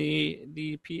in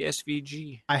the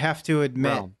PSVG. I have to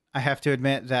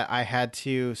admit that I had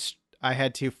to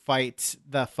fight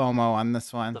the FOMO on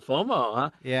this one. The FOMO, huh?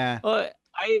 Yeah. Well,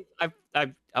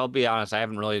 I'll be honest. I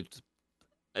haven't really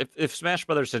if Smash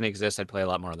Brothers didn't exist, I'd play a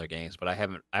lot more other games, but I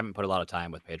haven't put a lot of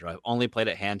time with Pedro. I've only played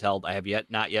it handheld. I have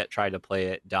not yet tried to play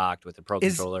it docked with a Pro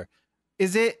controller.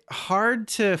 Is it hard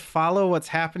to follow what's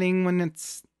happening when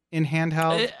it's in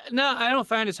handheld? No, I don't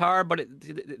find it's hard, but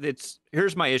it's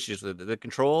here's my issues with it. The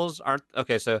controls aren't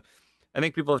okay. So I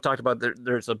think people have talked about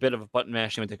there's a bit of a button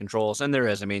mashing with the controls, and there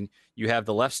is. I mean, you have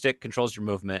the left stick controls your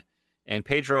movement, and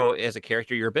Pedro as a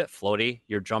character, you're a bit floaty.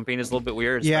 Your jumping is a little bit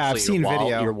weird. Yeah, I've seen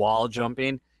video. Your wall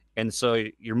jumping, and so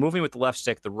you're moving with the left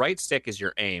stick. The right stick is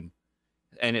your aim,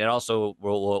 and it also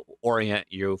will orient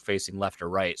you facing left or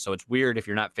right. So it's weird if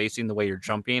you're not facing the way you're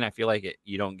jumping. I feel like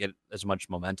you don't get as much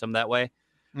momentum that way.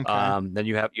 Okay. Then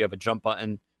you have a jump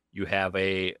button. You have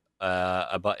a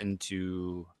button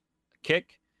to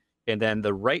kick, and then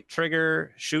the right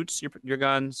trigger shoots your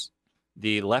guns.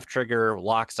 The left trigger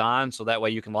locks on, so that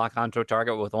way you can lock onto a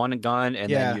target with one gun and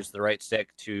then use the right stick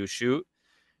to shoot.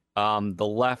 The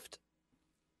left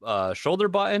shoulder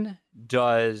button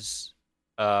does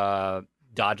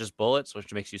dodges bullets,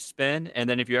 which makes you spin. And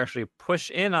then if you actually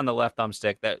push in on the left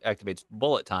thumbstick, that activates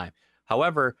bullet time.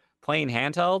 However, playing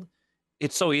handheld,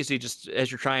 it's so easy. Just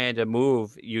as you're trying to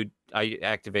move, I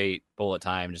activate bullet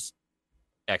time just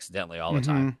accidentally all the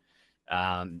time.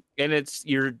 And it's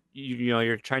you're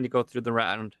trying to go through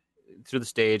the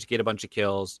stage, get a bunch of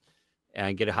kills,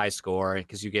 and get a high score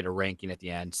because you get a ranking at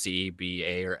the end, C, B,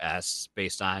 A, or S,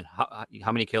 based on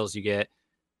how many kills you get,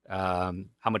 how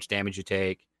much damage you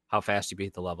take, how fast you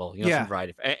beat the level. Some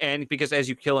variety. And because as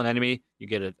you kill an enemy, you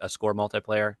get a score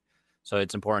multiplier. So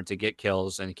it's important to get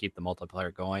kills and keep the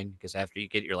multiplier going, because after you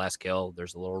get your last kill,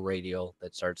 there's a little radial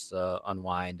that starts to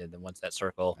unwind. And then once that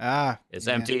circle is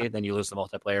empty, then you lose the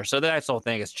multiplayer. So that's the whole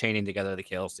thing, is chaining together the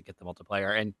kills to get the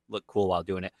multiplier and look cool while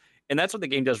doing it. And that's what the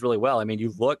game does really well. I mean,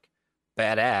 you look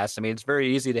badass. I mean, it's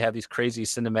very easy to have these crazy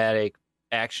cinematic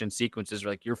action sequences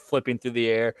where, like, you're flipping through the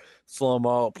air,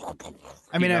 slow-mo.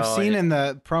 I mean, I've seen in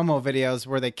the promo videos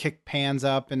where they kick pans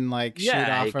up and like shoot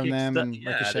off from them and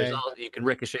ricochet. You can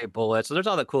ricochet bullets. So there's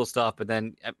all that cool stuff. But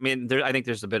then, I mean, I think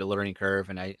there's a bit of learning curve,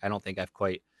 and I don't think I've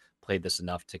quite played this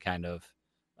enough to kind of.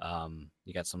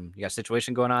 You got a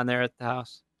situation going on there at the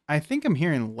house? I think I'm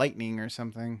hearing lightning or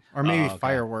something, or maybe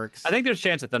fireworks. I think there's a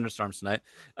chance of thunderstorms tonight.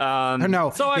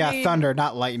 Thunder,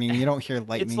 not lightning. You don't hear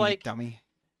lightning, it's like, dummy.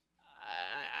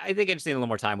 I think I just need a little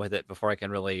more time with it before I can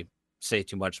really say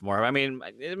too much more. I mean,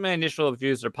 my initial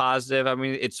reviews are positive. I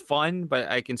mean, it's fun, but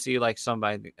I can see like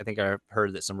I think I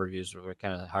heard that some reviews were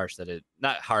kind of harsh,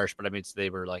 not harsh, but I mean, they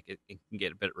were like, it can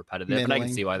get a bit repetitive. Middling, but I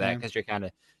can see why that, because you're kind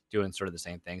of doing sort of the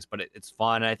same things, but it's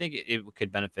fun. And I think it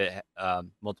could benefit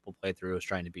multiple playthroughs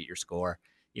trying to beat your score,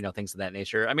 things of that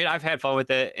nature. I mean, I've had fun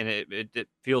with it, and it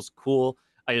feels cool.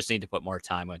 I just need to put more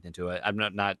time into it. I'm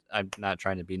not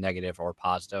trying to be negative or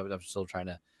positive. I'm still trying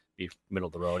to be middle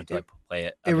of the road until I play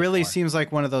it. It really seems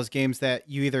like one of those games that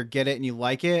you either get it and you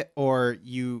like it, or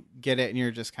you get it and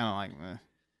you're just kind of like,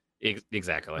 meh.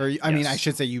 Exactly. Or I mean, I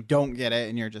should say you don't get it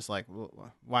and you're just like,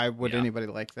 why would anybody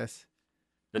like this?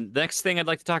 The next thing I'd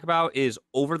like to talk about is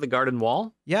Over the Garden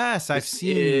Wall. Yes, I've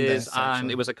seen this.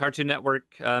 It was a Cartoon Network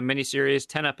miniseries,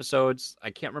 10 episodes.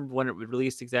 I can't remember when it was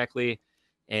released exactly,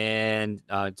 and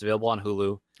it's available on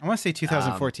Hulu. I want to say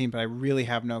 2014, but I really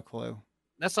have no clue.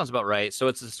 That sounds about right. So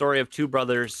it's the story of two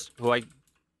brothers who I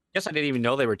guess I didn't even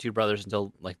know they were two brothers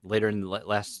until like later in the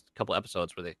last couple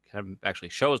episodes, where they kind of actually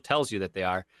tells you that they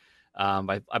are.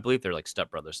 I believe they're like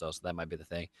stepbrothers though, so that might be the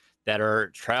thing. That are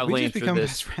traveling through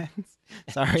best friends?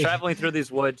 Sorry. Traveling through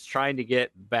these woods, trying to get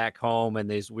back home, and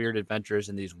these weird adventures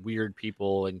and these weird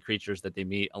people and creatures that they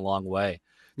meet along the way.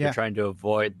 They're trying to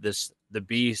avoid the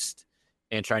beast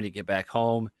and trying to get back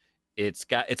home. It's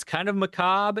kind of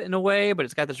macabre in a way, but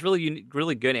it's got this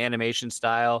really good animation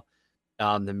style.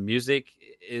 The music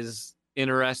is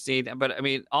interesting, but I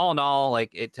mean, all in all,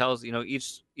 like, it tells,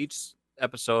 each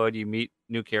episode you meet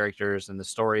new characters, and the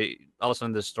story, all of a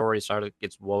sudden the story sort of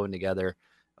gets woven together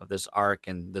of this arc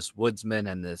and this woodsman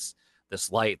and this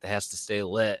light that has to stay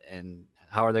lit, and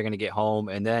how are they going to get home?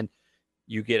 And then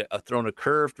you get thrown a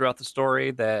curve throughout the story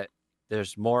that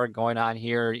there's more going on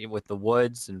here with the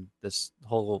woods and this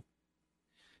whole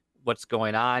what's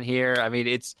going on here. I mean,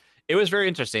 it was very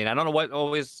interesting. I don't know what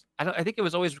always. I think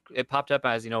it popped up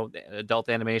as adult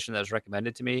animation that was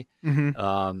recommended to me.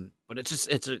 Mm-hmm. But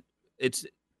it's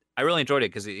I really enjoyed it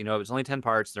because it was only 10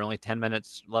 parts. They're only 10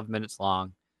 minutes, 11 minutes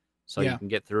long, so you can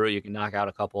get through it. You can knock out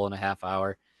a couple in a half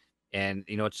hour, and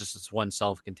it's just this one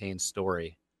self-contained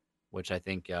story, which I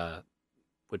think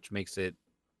which makes it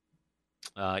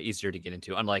easier to get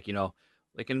into. Unlike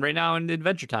like right now in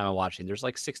Adventure Time I'm watching, there's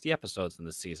like 60 episodes in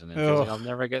this season, and it feels like I'll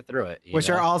never get through it. Which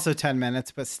are also 10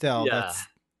 minutes, but still, that's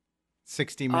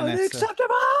 60 minutes.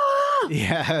 Unacceptable!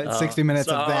 Yeah, 60 minutes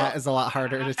of So, that is a lot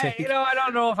harder to take. I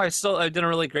don't know if I did a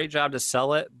really great job to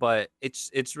sell it, but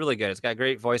it's really good. It's got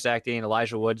great voice acting.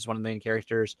 Elijah Wood is one of the main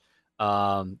characters.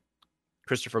 Um,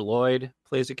 Christopher Lloyd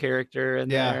plays a character in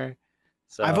Yeah. there.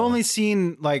 So I've only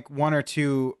seen like one or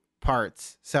two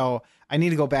parts, so I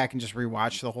need to go back and just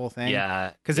rewatch the whole thing.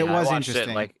 yeah, 'Cause it I was watched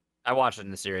interesting. I watched it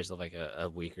in the series of like a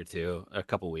week or two, a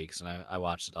couple weeks, and I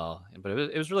watched it all. But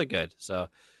it was really good. So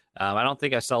I don't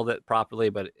think I sold it properly,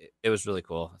 but it was really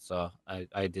cool. So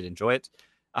I did enjoy it.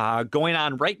 Going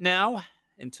on right now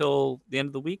until the end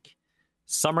of the week.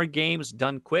 Summer Games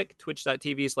Done Quick,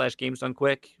 twitch.tv/games done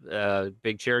quick.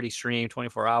 Big charity stream,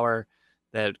 24-hour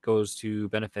that goes to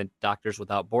benefit Doctors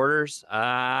Without Borders.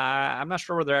 I'm not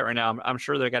sure where they're at right now. I'm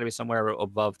sure they're got to be somewhere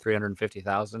above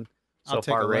 350,000 I'll so take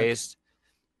a far look. raised.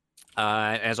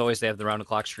 As always, they have the round the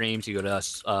clock streams. You go to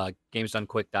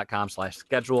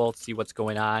gamesdonequick.com/schedule to see what's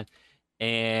going on.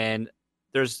 And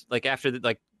there's like after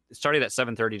it started at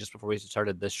 7:30 just before we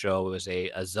started this show. It was a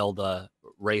Zelda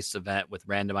race event with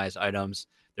randomized items.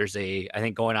 There's I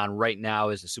think going on right now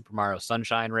is a Super Mario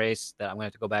Sunshine race that I'm going to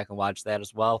have to go back and watch that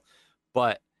as well.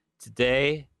 But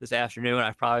this afternoon,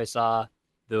 I probably saw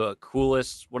the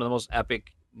coolest, one of the most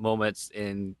epic moments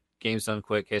in Games Done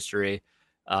Quick history.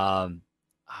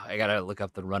 I got to look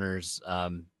up the runner's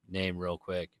name real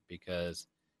quick because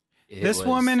This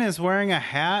woman is wearing a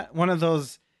hat, one of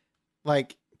those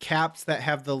like caps that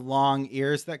have the long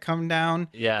ears that come down.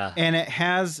 Yeah. And it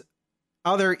has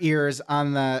other ears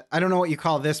on I don't know what you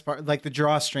call this part, like the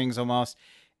drawstrings almost.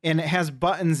 And it has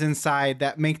buttons inside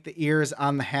that make the ears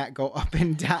on the hat go up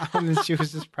and down. And she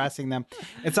was just pressing them.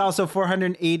 It's also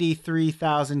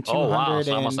 483,287. Oh, wow.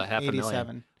 So almost a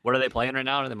 500,000. What are they playing right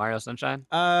now in the Mario Sunshine?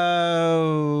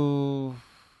 Oh,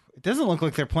 it doesn't look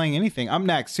like they're playing anything. Up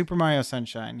next, Super Mario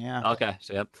Sunshine. Yeah. Okay.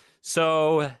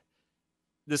 So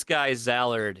this guy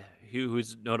Zallard,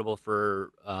 who's notable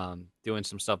for doing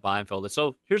some stuff blindfolded.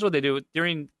 So here's what they do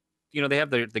during, they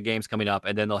have the games coming up,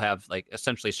 and then they'll have like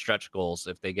essentially stretch goals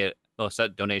if they'll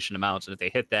set donation amounts, and if they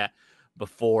hit that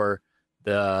before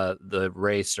the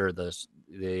race or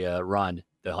the run,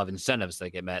 they'll have incentives that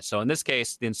get met. So in this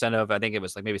case, the incentive, I think it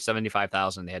was like maybe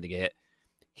 75,000 they had to get.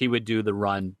 He would do the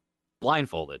run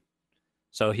blindfolded.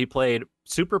 So he played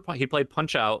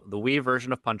Punch Out, the Wii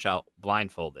version of Punch Out,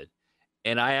 blindfolded.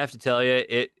 And I have to tell you,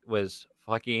 it was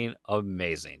fucking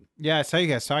amazing. Yeah, I saw you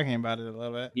guys talking about it a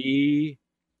little bit. He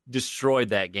destroyed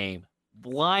that game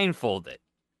blindfolded.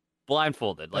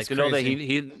 That's like to know that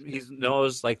he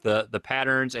knows like the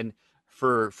patterns, and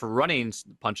for running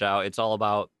Punch Out, it's all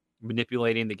about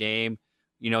manipulating the game.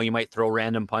 You might throw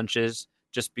random punches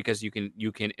just because you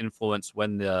can influence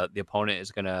when the opponent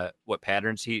is gonna what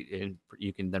patterns and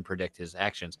you can then predict his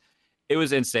actions. It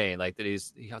was insane, like that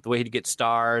the way he'd get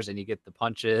stars and you get the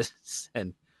punches,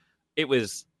 and it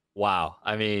was wow.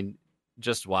 I mean,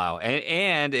 just wow.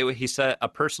 And he set a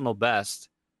personal best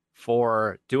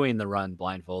for doing the run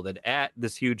blindfolded at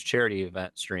this huge charity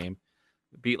event stream.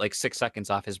 Beat like 6 seconds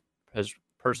off his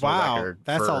personal record.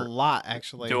 That's a lot,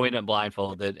 actually. Doing it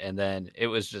blindfolded, and then it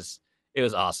was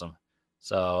awesome.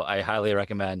 So I highly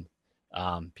recommend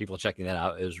people checking that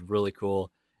out. It was really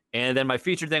cool. And then my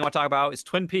featured thing I want to talk about is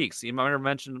Twin Peaks. You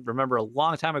remember a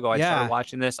long time ago I started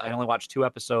watching this. I only watched 2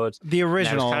 episodes. The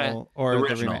original the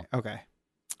original. remake? Okay.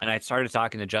 And I started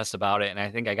talking to Jess about it, and I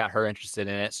think I got her interested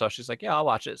in it. So she's like, yeah, I'll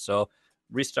watch it. So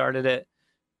restarted it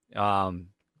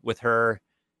with her,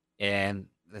 and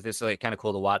it's like kind of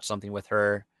cool to watch something with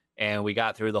her. And we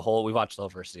got through we watched the whole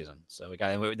first season. So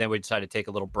then we decided to take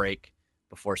a little break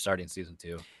before starting season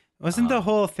 2. Wasn't the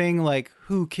whole thing like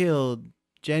who killed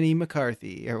Jenny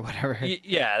McCarthy or whatever?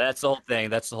 Yeah, that's the whole thing.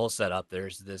 That's the whole setup.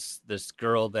 There's this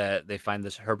girl that they find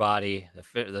her body.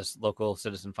 This local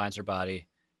citizen finds her body,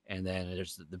 and then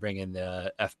they bring in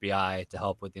the FBI to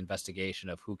help with the investigation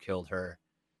of who killed her.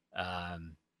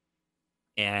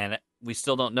 And we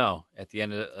still don't know. At the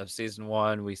end of season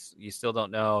 1, you still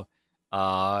don't know.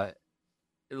 A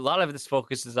lot of this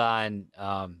focuses on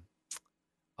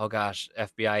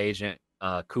FBI agent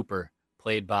Cooper,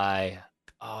 played by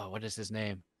what is his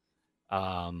name?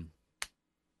 I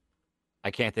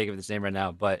can't think of his name right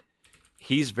now, but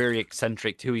he's very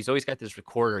eccentric too. He's always got this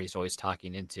recorder he's always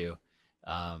talking into.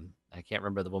 I can't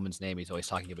remember the woman's name he's always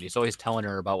talking to, but he's always telling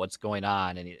her about what's going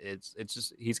on, and it's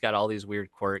just he's got all these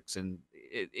weird quirks, and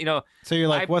So you're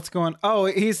like, what's going? Oh,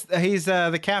 he's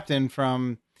the captain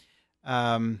from,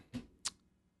 now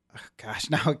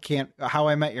I can't. How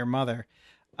I Met Your Mother.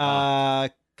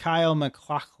 Kyle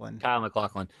MacLachlan.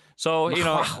 So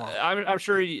I'm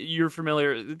sure you're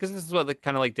familiar because this is what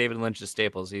kind of like David Lynch's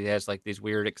staples. He has like these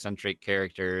weird eccentric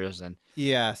characters, and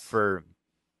yes, for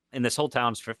and this whole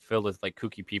town's filled with like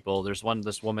kooky people. There's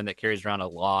this woman that carries around a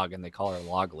log, and they call her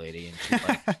Log Lady, and she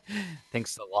like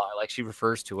thinks the log, like she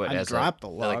refers to it I as dropped the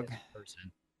like log. a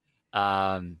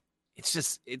person.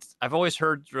 It's I've always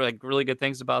heard like really good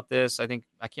things about this. I think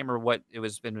I can't remember what it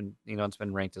was been, it's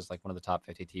been ranked as like one of the top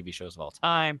 50 TV shows of all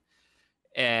time.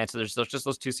 And so there's just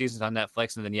those 2 seasons on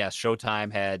Netflix, and then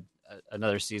Showtime had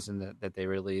another season that they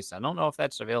released. I don't know if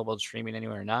that's available streaming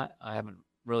anywhere or not. I haven't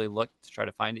really looked to try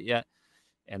to find it yet.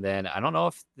 And then I don't know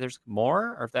if there's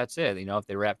more or if that's it. If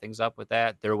they wrap things up with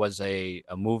that. There was a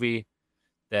movie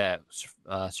that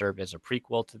served as a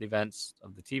prequel to the events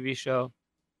of the TV show.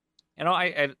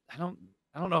 I don't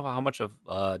know how much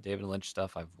of David Lynch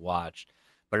stuff I've watched,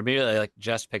 but immediately like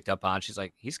Jess picked up on. She's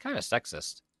like, he's kind of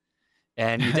sexist,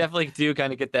 and you definitely do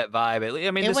kind of get that vibe.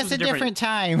 I mean, It this was a different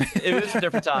time. It was a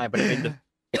different time, but I mean,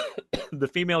 the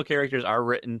female characters are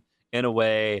written in a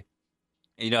way,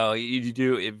 you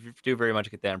do very much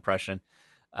get that impression.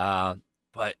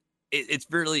 But it's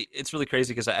really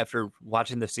crazy because after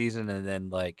watching the season and then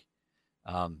like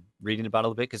reading about it a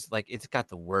little bit, because like it's got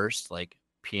the worst like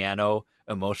piano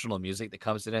emotional music that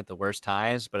comes in at the worst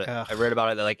times. But I read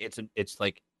about it that like it's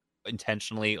like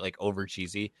intentionally like over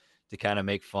cheesy to kind of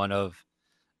make fun of,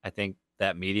 I think,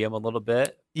 that medium a little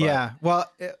bit. But, yeah.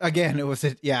 Well, again, it was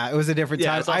a different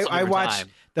time. I watched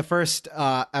the first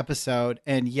episode,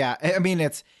 and I mean,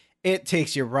 it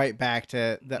takes you right back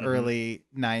to the early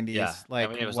 90s. Yeah. Like,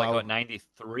 I mean, it was like what,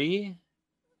 93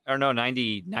 or no,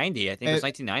 90. I think it was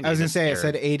 1990. I was gonna say, I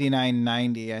said 89,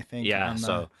 90. I think. Yeah.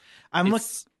 So I'm looking.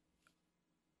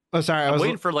 Oh, sorry. I was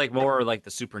waiting for like more like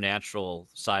the supernatural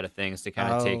side of things to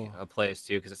kind of take a place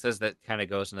too, because it says that kind of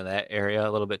goes into that area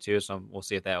a little bit too. So we'll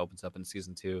see if that opens up in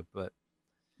season 2. But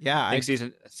yeah, I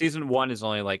think season 1 is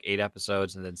only like 8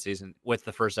 episodes, and then with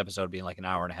the first episode being like an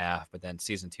hour and a half. But then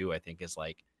season 2, I think, is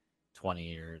like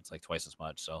 20, or it's like twice as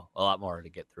much. So a lot more to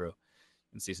get through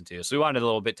in season 2. So we wanted a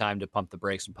little bit time to pump the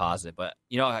brakes and pause it. But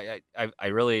I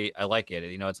really like it.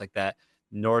 It's like that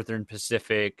Northern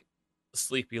Pacific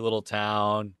sleepy little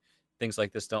town. Things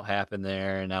like this don't happen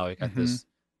there, and now we got this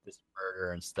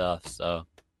murder and stuff. So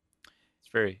it's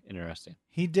very interesting.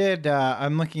 He did.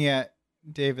 I'm looking at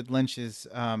David Lynch's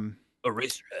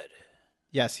Eraserhead.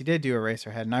 Yes, he did do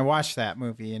Eraserhead, and I watched that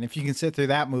movie. And if you can sit through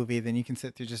that movie, then you can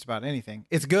sit through just about anything.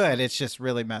 It's good. It's just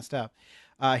really messed up.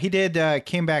 He did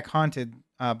Came Back Haunted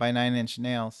by Nine Inch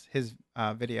Nails, his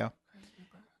video.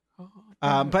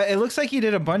 But it looks like he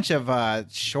did a bunch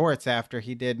of shorts after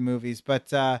he did movies.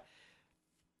 But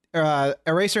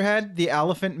Eraserhead, The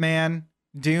Elephant Man,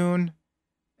 Dune,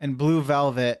 and Blue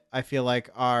Velvet, I feel like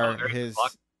are his.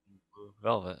 Blue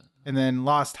Velvet. And then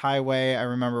Lost Highway, I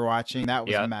remember watching. That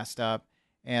was messed up.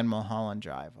 And Mulholland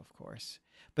Drive, of course.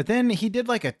 But then he did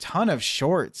like a ton of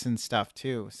shorts and stuff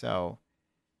too. So,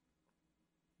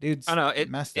 dude's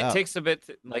messed up. It takes a bit,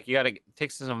 like it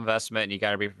takes some investment, and you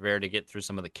got to be prepared to get through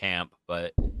some of the camp.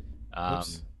 But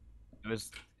it's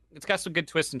got some good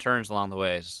twists and turns along the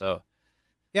way. So.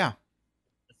 Yeah.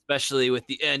 Especially with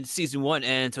the end, season 1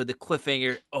 ends with the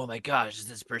cliffhanger. Oh my gosh, is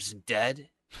this person dead?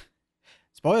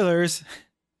 Spoilers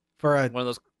for one of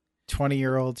those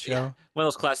 20-year-old show. Yeah. One of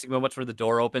those classic moments where the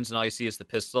door opens and all you see is the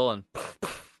pistol and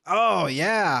oh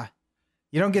yeah.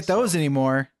 You don't get those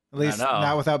anymore. At least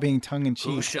not without being tongue in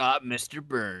cheek. Who shot Mr.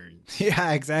 Burns?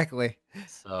 Yeah, exactly.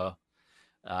 So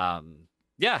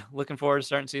looking forward to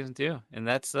starting season 2. And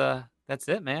that's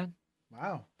it, man.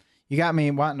 Wow. You got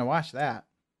me wanting to watch that.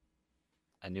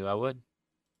 I knew I would.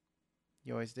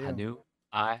 You always do. I knew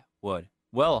I would.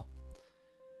 Well,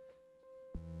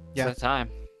 it's that time.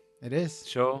 It is.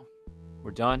 Show. We're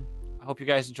done. I hope you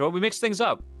guys enjoyed. We mixed things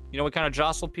up. We kind of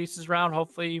jostled pieces around.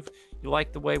 Hopefully you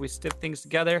like the way we stick things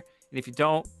together. And if you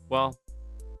don't, well,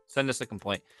 send us a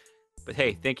complaint. But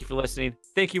hey, thank you for listening.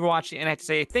 Thank you for watching. And I have to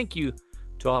say thank you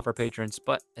to all of our patrons,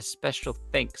 but a special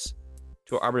thanks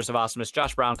to our Arbiters of Awesomeness,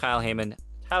 Josh Brown, Kyle Heyman,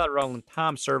 Tyler Rowland,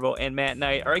 Tom Servo, and Matt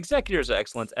Knight, our executors of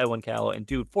excellence, Edwin Callow and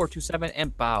Dude 427,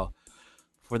 and bow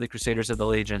for the Crusaders of the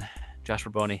Legion, Josh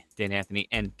Raboni, Dan Anthony,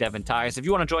 and Devin Tyus. If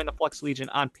you want to join the Flux Legion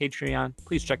on Patreon,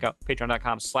 please check out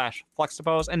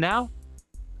patreon.com/FluxToPose. And now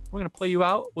we're going to play you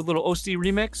out with a little OC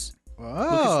remix. Whoa.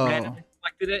 Lucas randomly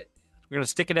selected it. We're going to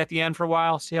stick it at the end for a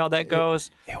while, see how that goes.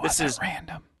 It wasn't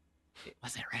random. It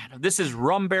wasn't random. This is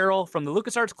Rum Barrel from the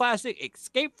LucasArts classic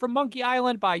Escape from Monkey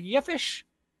Island by Yefish.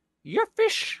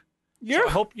 So I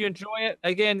hope you enjoy it.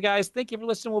 Again, guys, thank you for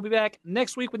listening. We'll be back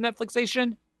next week with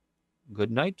Netflixation. Good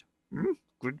night.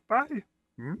 Goodbye.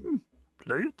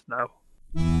 Play it now.